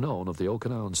best known of the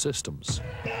Okinawan systems,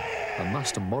 and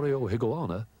Master Morio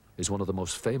Higuana is one of the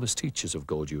most famous teachers of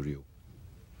Goju-ryu.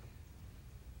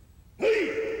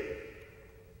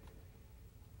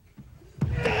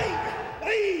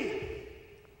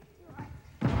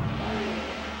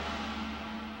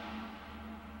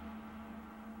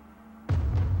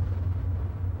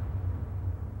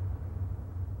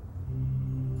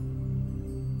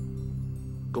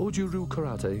 Goju-ryu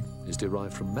karate is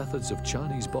derived from methods of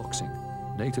Chinese boxing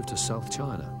native to South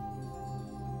China.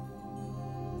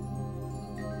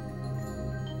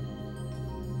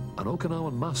 An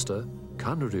Okinawan master,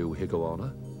 Kanryu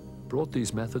Higuana, brought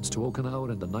these methods to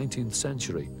Okinawa in the 19th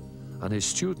century, and his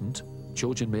student,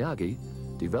 Chojin Miyagi,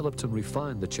 developed and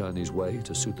refined the Chinese way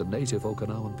to suit the native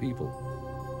Okinawan people.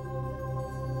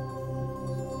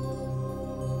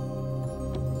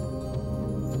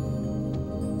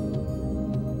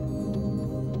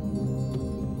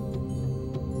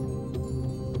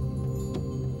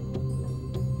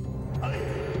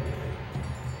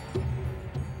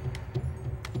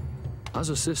 As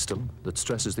a system that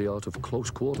stresses the art of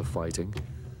close-quarter fighting,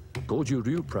 Goju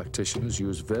Ryu practitioners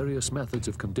use various methods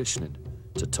of conditioning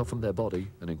to toughen their body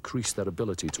and increase their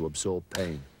ability to absorb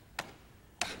pain.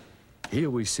 Here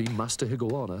we see Master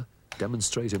Higuana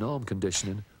demonstrating arm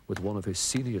conditioning with one of his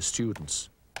senior students.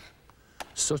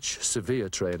 Such severe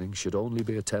training should only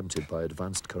be attempted by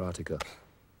advanced karateka.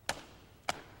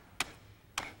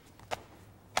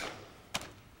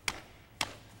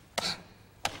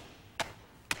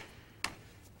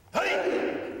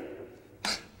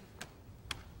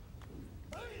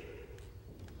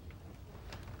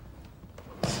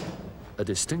 A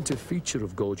distinctive feature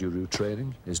of Goju-ryu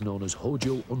training is known as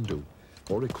Hojo Undu,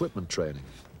 or equipment training.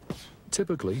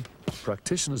 Typically,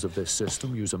 practitioners of this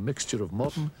system use a mixture of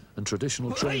modern and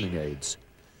traditional training aids,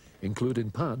 including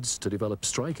pads to develop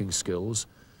striking skills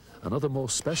and other more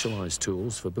specialized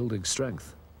tools for building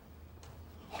strength.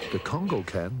 The Kongo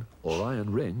Ken, or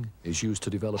iron ring, is used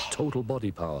to develop total body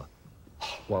power,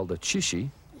 while the Chishi,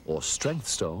 or strength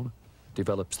stone,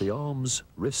 develops the arms,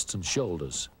 wrists and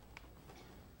shoulders.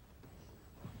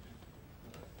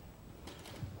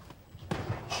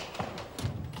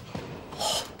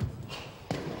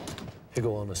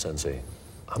 Higuana Sensei,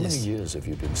 how many years have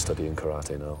you been studying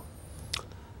karate now?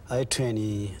 I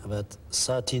train about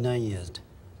 39 years.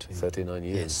 39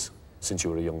 years? Yes. Since you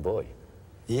were a young boy?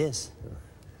 Yes.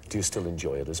 Do you still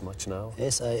enjoy it as much now?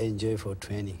 Yes, I enjoy for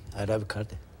training. I love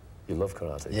karate. You love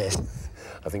karate? Yes.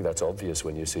 I think that's obvious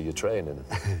when you see you training.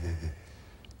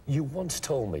 You once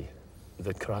told me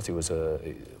that karate was a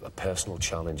personal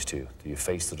challenge to you, that you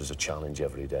faced it as a challenge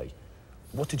every day.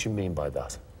 What did you mean by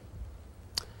that?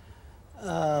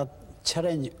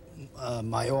 Challenge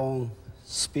my own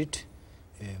spirit,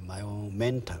 my own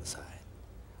mental side.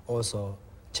 Also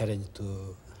challenge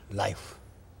to life.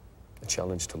 A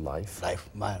challenge to life? Life,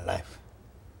 my life.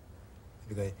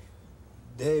 Because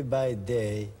day by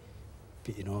day,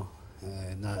 you know,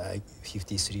 now I'm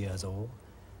 53 years old,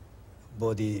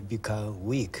 body become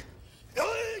weak.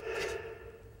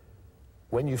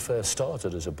 When you first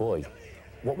started as a boy,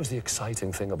 what was the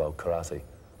exciting thing about karate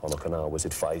on Okinawa? Was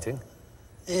it fighting?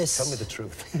 Yes. Tell me the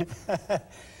truth.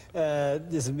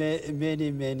 There's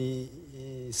many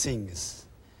things.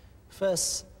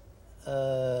 First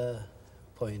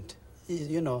point,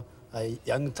 you know, a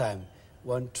young time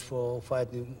want for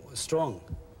fighting strong.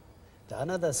 The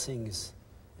another thing is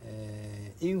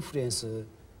influence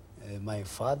my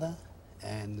father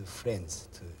and friends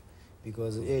too,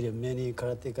 because many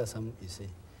karateka some you see.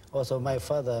 Also my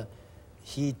father,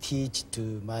 he teach to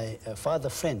my father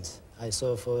friends. I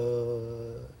saw for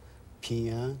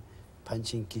Pyongyang,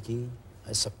 punching, kicking.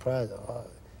 I surprised. Oh,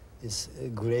 it's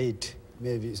great.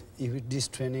 Maybe if this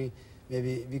training,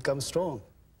 maybe become strong.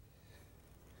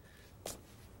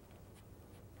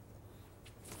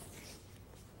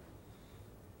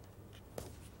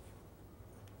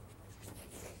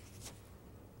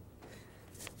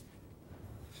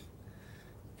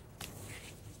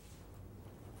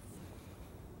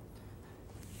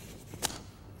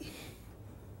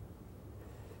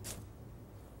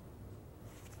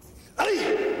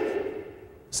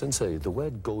 Sensei, the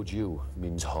word goju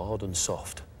means hard and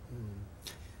soft.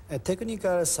 A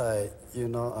technical side, you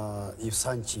know, if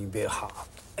something very hard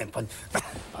and punch,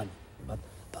 punch. But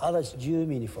the other ju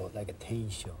meaning for like a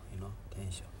tensio, you know,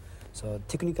 tensio. So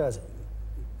technical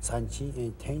something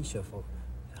and tensio for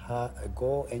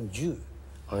go and ju,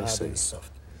 hard and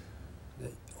soft.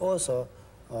 Also,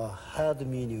 hard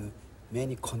meaning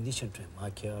many condition training,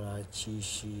 makara,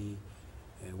 chishi,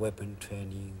 weapon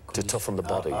training. To toughen the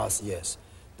body. Yes.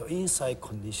 The inside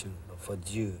condition for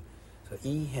you, so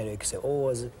inhale, exhale,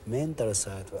 always mental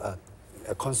side,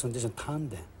 concentration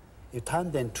tandem. If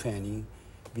tandem training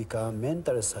become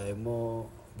mental side more,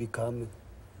 become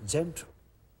gentle.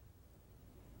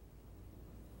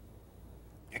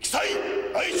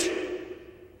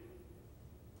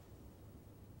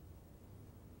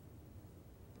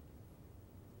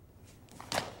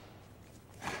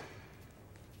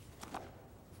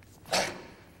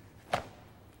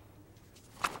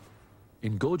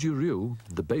 In Goju Ryu,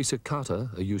 the basic kata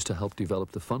are used to help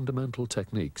develop the fundamental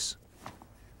techniques.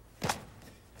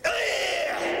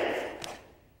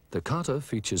 The kata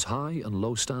features high and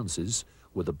low stances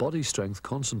with the body strength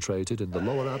concentrated in the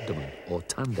lower abdomen, or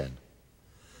tanden,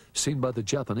 seen by the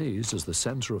Japanese as the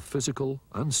center of physical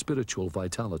and spiritual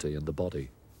vitality in the body.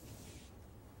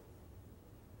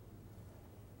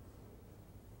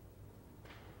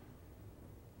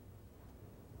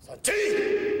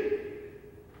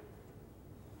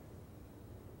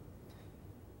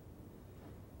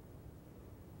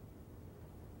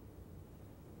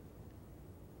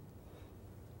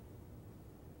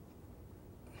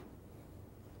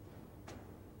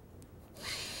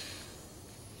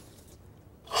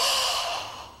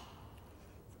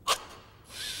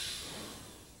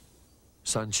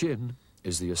 Sanshin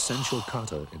is the essential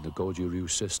kata in the Goju-ryu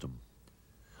system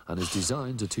and is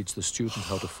designed to teach the student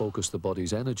how to focus the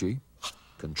body's energy,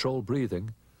 control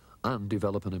breathing, and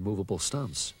develop an immovable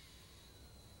stance.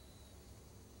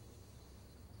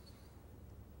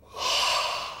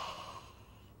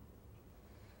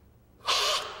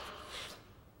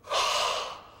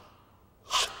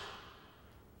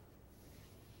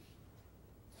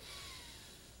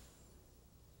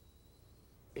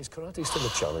 Is karate still a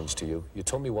challenge to you? You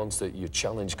told me once that you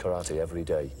challenge karate every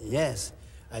day. Yes,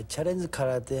 I challenge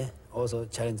karate, also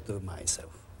challenge to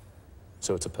myself.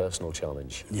 So it's a personal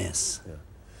challenge? Yes. Yeah.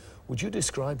 Would you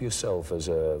describe yourself as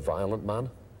a violent man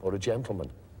or a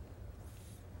gentleman?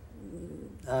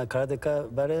 Karateka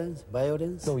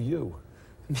violence? No, you.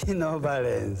 Me, no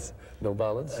violence. No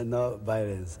violence? No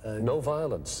violence. No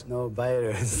violence? No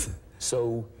violence.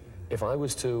 So, if I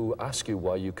was to ask you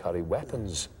why you carry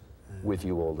weapons with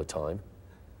you all the time,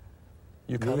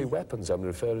 you carry weapons, I'm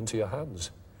referring to your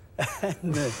hands.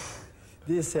 No,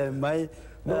 this my...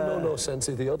 No,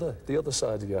 Sensei, the other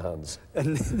side of your hands.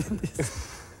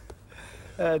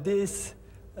 This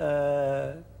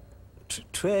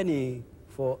training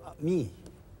for me.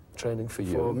 Training for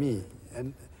you? For me,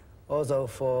 and also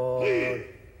for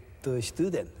the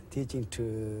student, teaching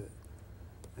to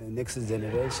next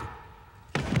generation.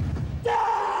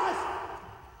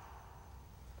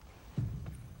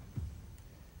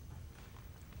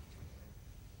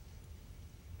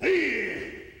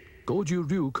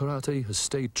 Goju-ryu karate has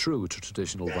stayed true to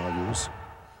traditional values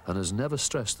and has never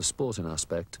stressed the sporting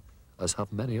aspect, as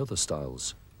have many other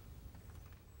styles.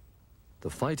 The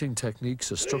fighting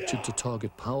techniques are structured to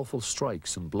target powerful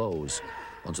strikes and blows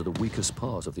onto the weakest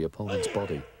part of the opponent's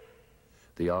body.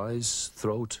 The eyes,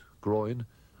 throat, groin,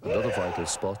 and other vital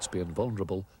spots being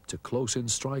vulnerable to close-in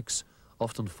strikes,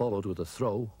 often followed with a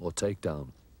throw or takedown.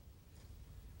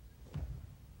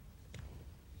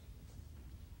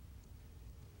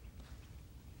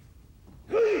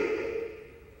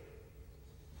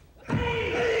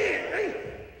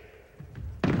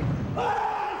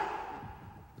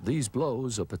 These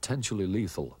blows are potentially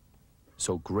lethal,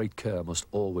 so great care must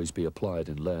always be applied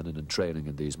in learning and training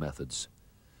in these methods.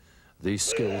 These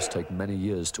skills take many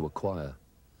years to acquire,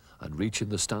 and reaching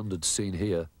the standards seen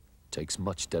here takes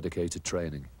much dedicated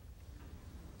training.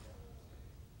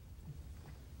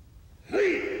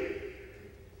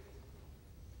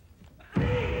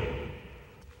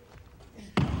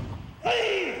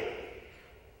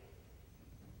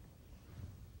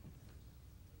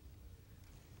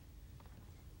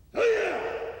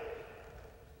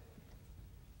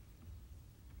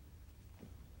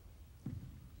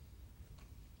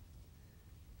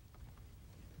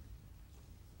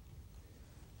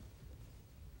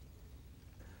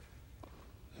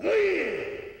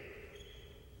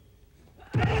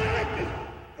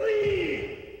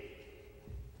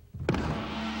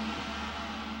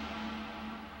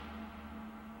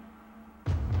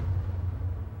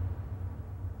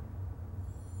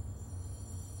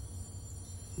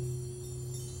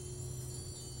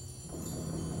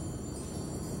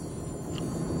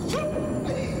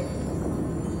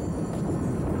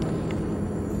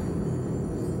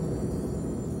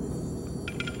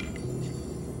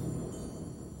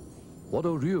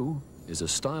 Budo-ryu is a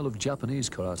style of Japanese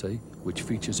karate which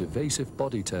features evasive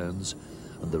body turns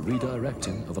and the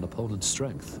redirecting of an opponent's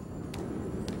strength.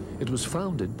 It was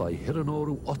founded by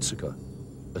Hironori Otsuka,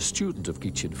 a student of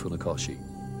Gichin Funakoshi.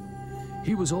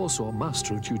 He was also a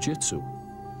master of jiu-jitsu,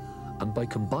 and by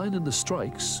combining the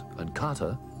strikes and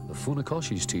kata of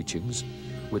Funakoshi's teachings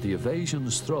with the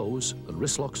evasions, throws, and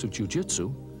wrist locks of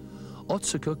jiu-jitsu,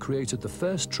 Otsuka created the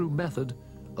first true method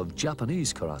of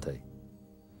Japanese karate.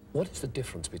 What is the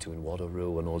difference between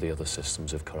Budo-ryu and all the other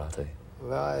systems of karate?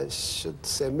 Well, I should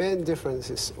say main difference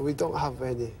is we don't have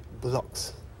any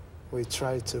blocks. We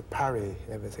try to parry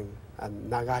everything and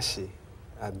nagashi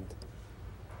and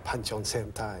punch on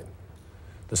same time.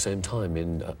 The same time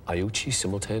in Aiuchi,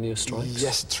 simultaneous strikes?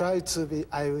 Yes, try to be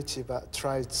Aiuchi, but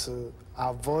try to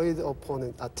avoid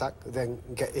opponent attack, then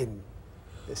get in.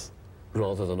 Yes.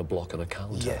 Rather than a block and a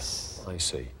counter? Yes. I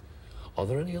see. Are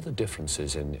there any other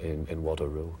differences in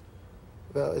Budo-ryu?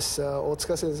 Well,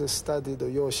 Otsuka Sensei studied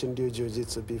Yoshin-ryu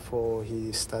Jiu-Jitsu before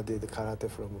he studied karate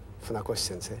from Funakoshi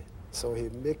Sensei. So he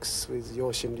mixed with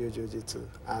Yoshin-ryu Jiu-Jitsu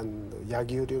and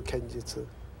Yagyu-ryu Kenjutsu.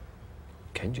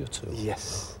 Kenjutsu?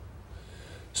 Yes.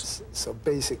 So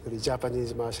basically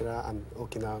Japanese martial art and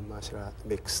Okinawan martial art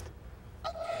mixed.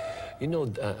 You know,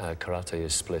 karate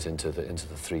is split into the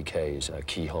 3 Ks,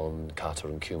 Kihon, Kata,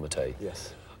 and Kumite.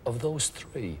 Yes. Of those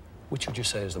 3, which would you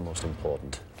say is the most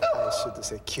important? I should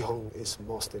say Kihon is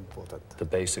most important. The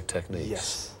basic techniques?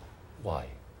 Yes. Why?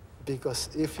 Because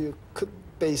if you could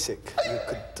basic, you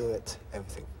could do it,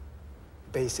 everything.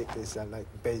 Basic is like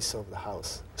base of the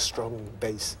house. Strong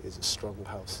base is a strong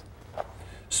house.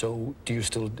 So do you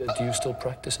still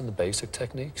practice in the basic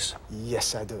techniques?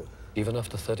 Yes, I do. Even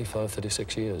after 35,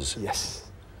 36 years?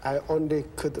 Yes. I only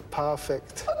could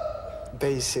perfect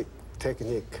basic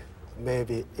technique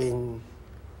maybe in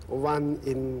 1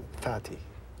 in 30.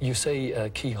 You say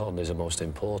Kihon is the most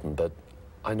important, but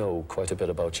I know quite a bit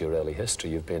about your early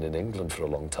history. You've been in England for a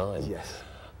long time. Yes.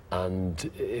 And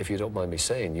if you don't mind me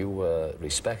saying, you were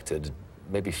respected,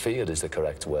 maybe feared is the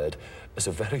correct word, as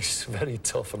a very, very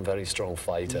tough and very strong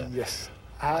fighter. Yes.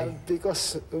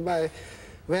 Because when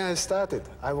I started,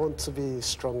 I want to be a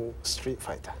strong street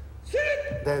fighter.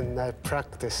 Then I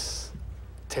practice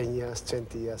 10 years,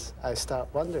 20 years. I start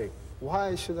wondering,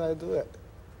 why should I do it?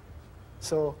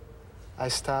 So I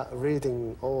start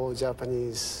reading all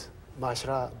Japanese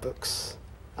martial art books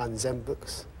and Zen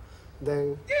books.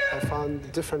 Then I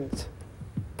found different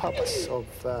purpose of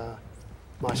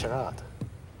martial art.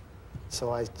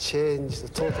 So I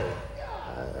changed totally.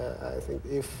 I think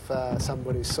if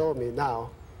somebody saw me now,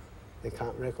 they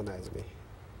can't recognize me.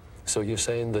 So you're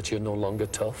saying that you're no longer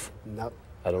tough? No.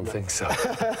 I don't think so.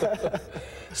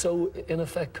 So, in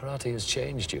effect, karate has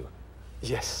changed you?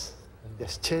 Yes.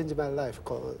 Yes, changed my life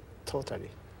totally.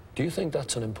 Do you think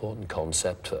that's an important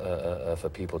concept for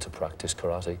people to practice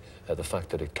karate? The fact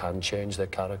that it can change their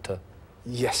character?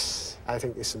 Yes. I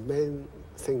think it's the main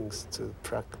things to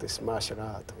practice martial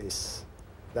art is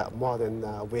that more than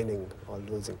winning or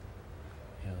losing.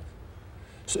 Yeah.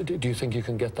 So do you think you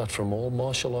can get that from all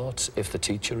martial arts if the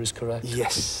teacher is correct?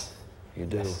 Yes. You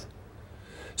do? Yes.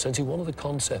 Sensei, one of the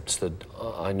concepts that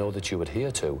I know that you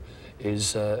adhere to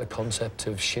is a concept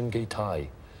of Shingi Tai.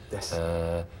 Yes.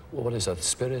 What is that?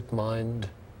 Spirit, mind?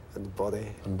 And body.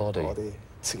 And body. Body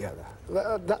together.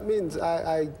 Well, that means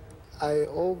I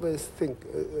always think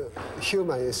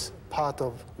human is part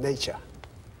of nature.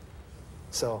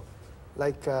 So,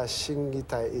 like Shingi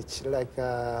Tai, it's like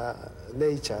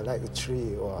nature, like a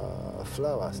tree or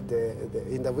flowers.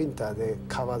 In the winter, they're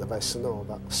covered by snow,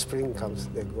 but spring comes,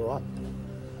 they grow up.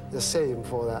 The same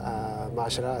for the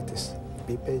martial artists.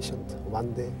 Be patient.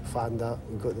 One day, find out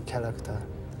good character,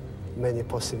 many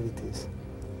possibilities.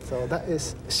 So that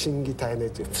is Shingi Tai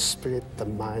nature. Spirit, the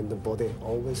mind, the body,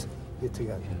 always be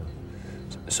together.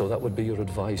 Yeah. So that would be your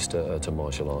advice to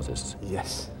martial artists?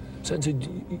 Yes. Sensei,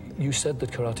 you said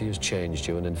that karate has changed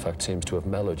you and in fact seems to have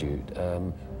mellowed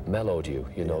you,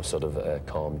 you know, sort of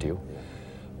calmed you. Yeah.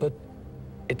 But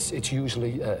it's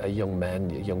usually young men,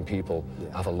 young people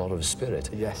have a lot of spirit.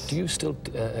 Yes. Do you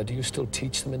still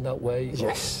teach them in that way?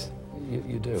 Yes.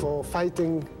 You do? For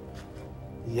fighting,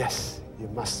 yes, you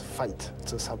must fight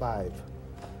to survive.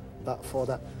 But for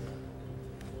the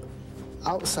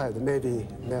outside, maybe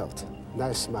melt,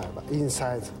 nice smile, but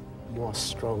inside, more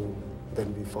strong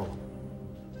than before.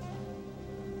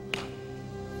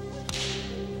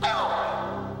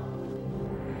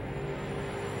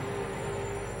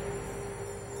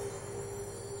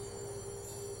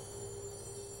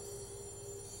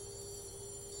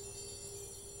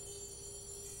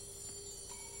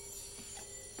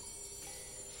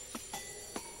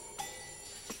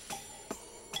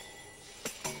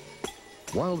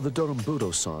 While the Durham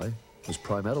Budo Sai was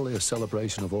primarily a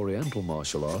celebration of Oriental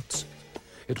martial arts,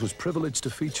 it was privileged to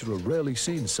feature a rarely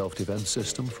seen self-defense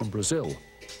system from Brazil,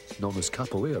 known as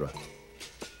capoeira.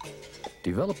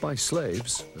 Developed by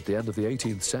slaves at the end of the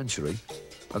 18th century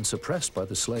and suppressed by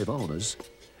the slave owners,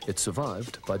 it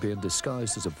survived by being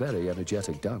disguised as a very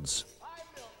energetic dance.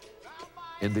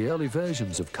 In the early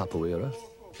versions of capoeira,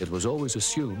 it was always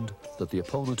assumed that the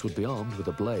opponent would be armed with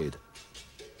a blade.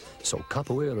 So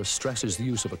capoeira stresses the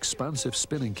use of expansive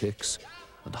spinning kicks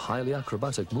and highly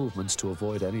acrobatic movements to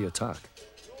avoid any attack.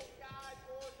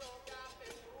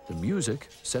 The music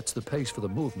sets the pace for the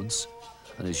movements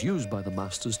and is used by the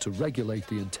masters to regulate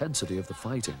the intensity of the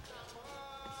fighting.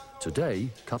 Today,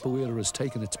 capoeira has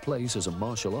taken its place as a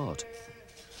martial art.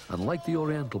 And like the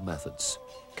Oriental methods,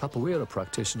 capoeira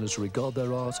practitioners regard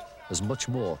their art as much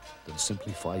more than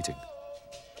simply fighting.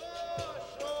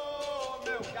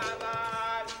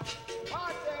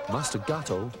 Master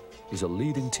Gato is a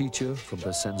leading teacher from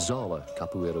the Senzala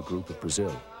capoeira group of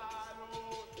Brazil.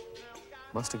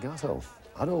 Master Gato,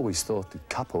 I'd always thought that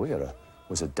capoeira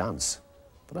was a dance,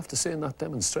 but after seeing that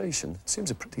demonstration, it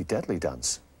seems a pretty deadly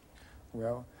dance.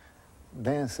 Well,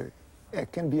 dance,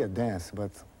 it can be a dance,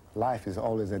 but life is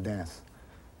always a dance.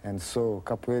 And so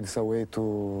capoeira is a way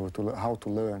to how to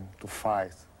learn to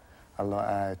fight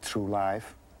through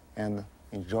life and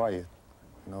enjoy it.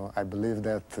 You know, I believe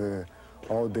that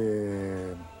all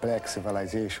the black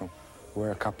civilization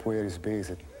where capoeira is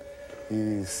based.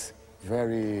 Is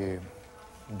very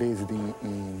based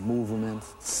in movement,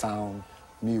 sound,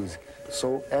 music.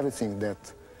 So everything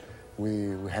that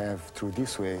we have through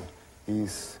this way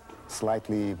is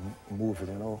slightly moved,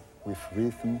 you know, with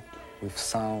rhythm, with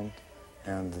sound,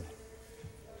 and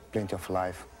plenty of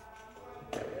life.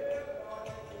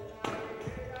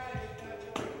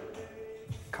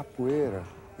 Capoeira,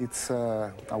 it's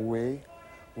a way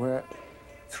where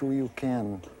through you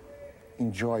can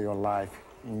enjoy your life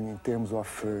in terms of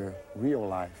real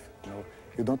life. You know?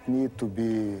 You don't need to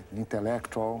be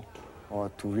intellectual or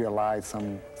to realize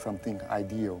something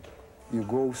ideal. You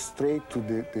go straight to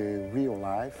the real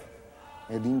life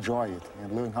and enjoy it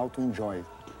and learn how to enjoy it.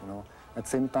 You know? At the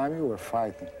same time, you are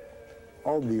fighting.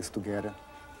 All this together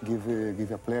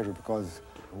give a pleasure because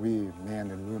we,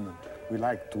 men and women, we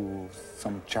like to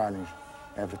some challenge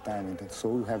every time, and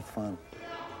so you have fun.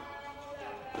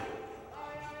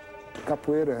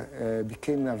 Capoeira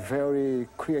became a very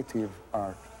creative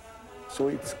art, so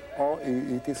it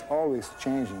is always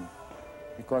changing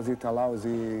because it allows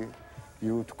you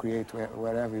to create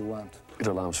wherever you want. It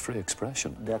allows free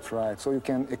expression. That's right, so you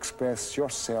can express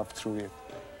yourself through it.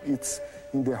 It's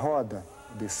in the roda,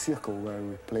 the circle where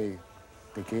we play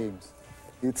the games.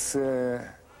 It's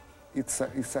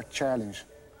a challenge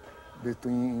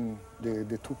between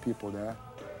the two people there.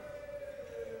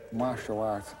 Martial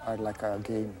arts are like a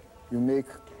game. You make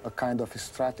a kind of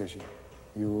strategy.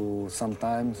 You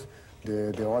sometimes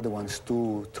the other one is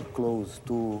too close,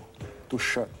 too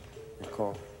shut, we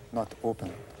call, not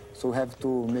open. So you have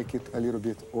to make it a little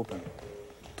bit open.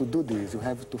 To do this, you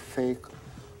have to fake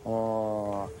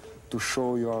or to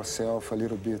show yourself a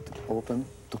little bit open,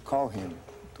 to call him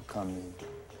to come in.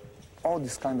 All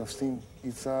this kind of thing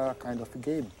is a kind of a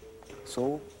game.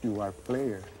 So you are a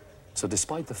player. So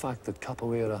despite the fact that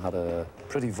capoeira had a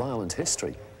pretty violent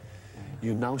history,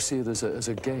 you now see it as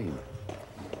a game.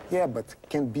 Yeah, but it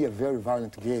can be a very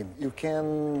violent game. You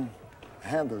can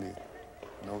handle it,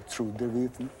 you know, through the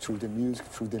rhythm, through the music,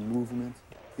 through the movement.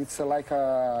 It's like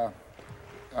a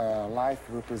live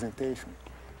representation.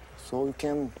 So you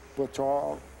can put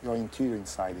all your interior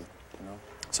inside it, you know.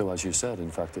 So as you said,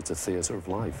 in fact, it's a theatre of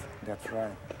life. That's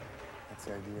right. That's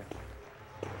the idea.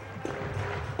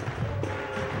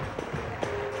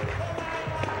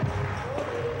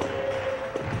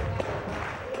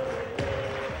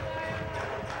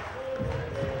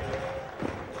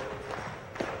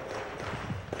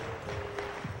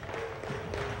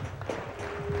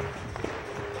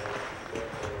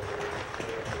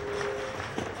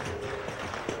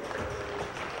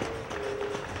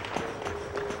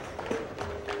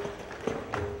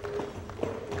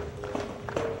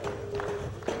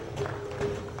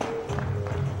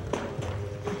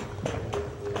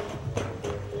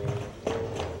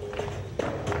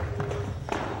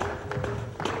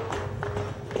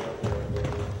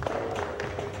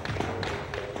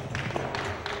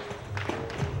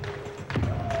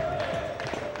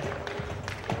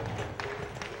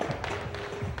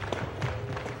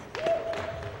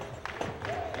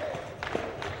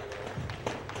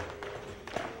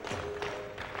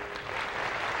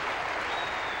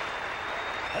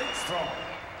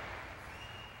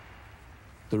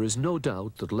 There is no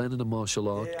doubt that learning a martial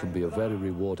art can be a very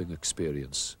rewarding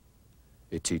experience.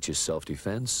 It teaches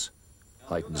self-defense,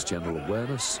 heightens general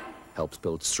awareness, helps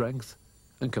build strength,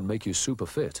 and can make you super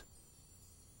fit.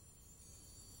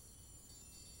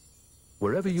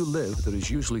 Wherever you live, there is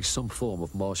usually some form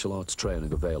of martial arts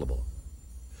training available.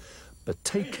 But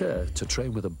take care to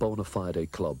train with a bona fide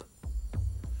club.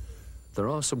 There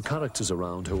are some characters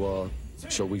around who are,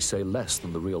 shall we say, less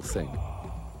than the real thing.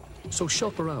 So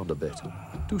shop around a bit,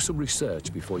 do some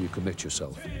research before you commit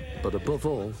yourself. But above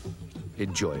all,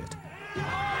 enjoy it.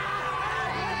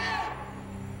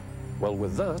 Well,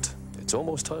 with that, it's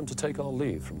almost time to take our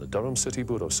leave from the Durham City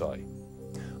Budo Sai.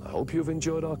 I hope you've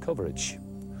enjoyed our coverage.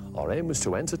 Our aim is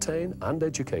to entertain and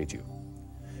educate you.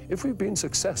 If we've been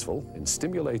successful in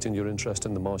stimulating your interest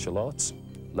in the martial arts,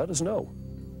 let us know.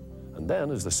 And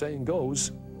then, as the saying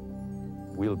goes,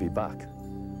 we'll be back.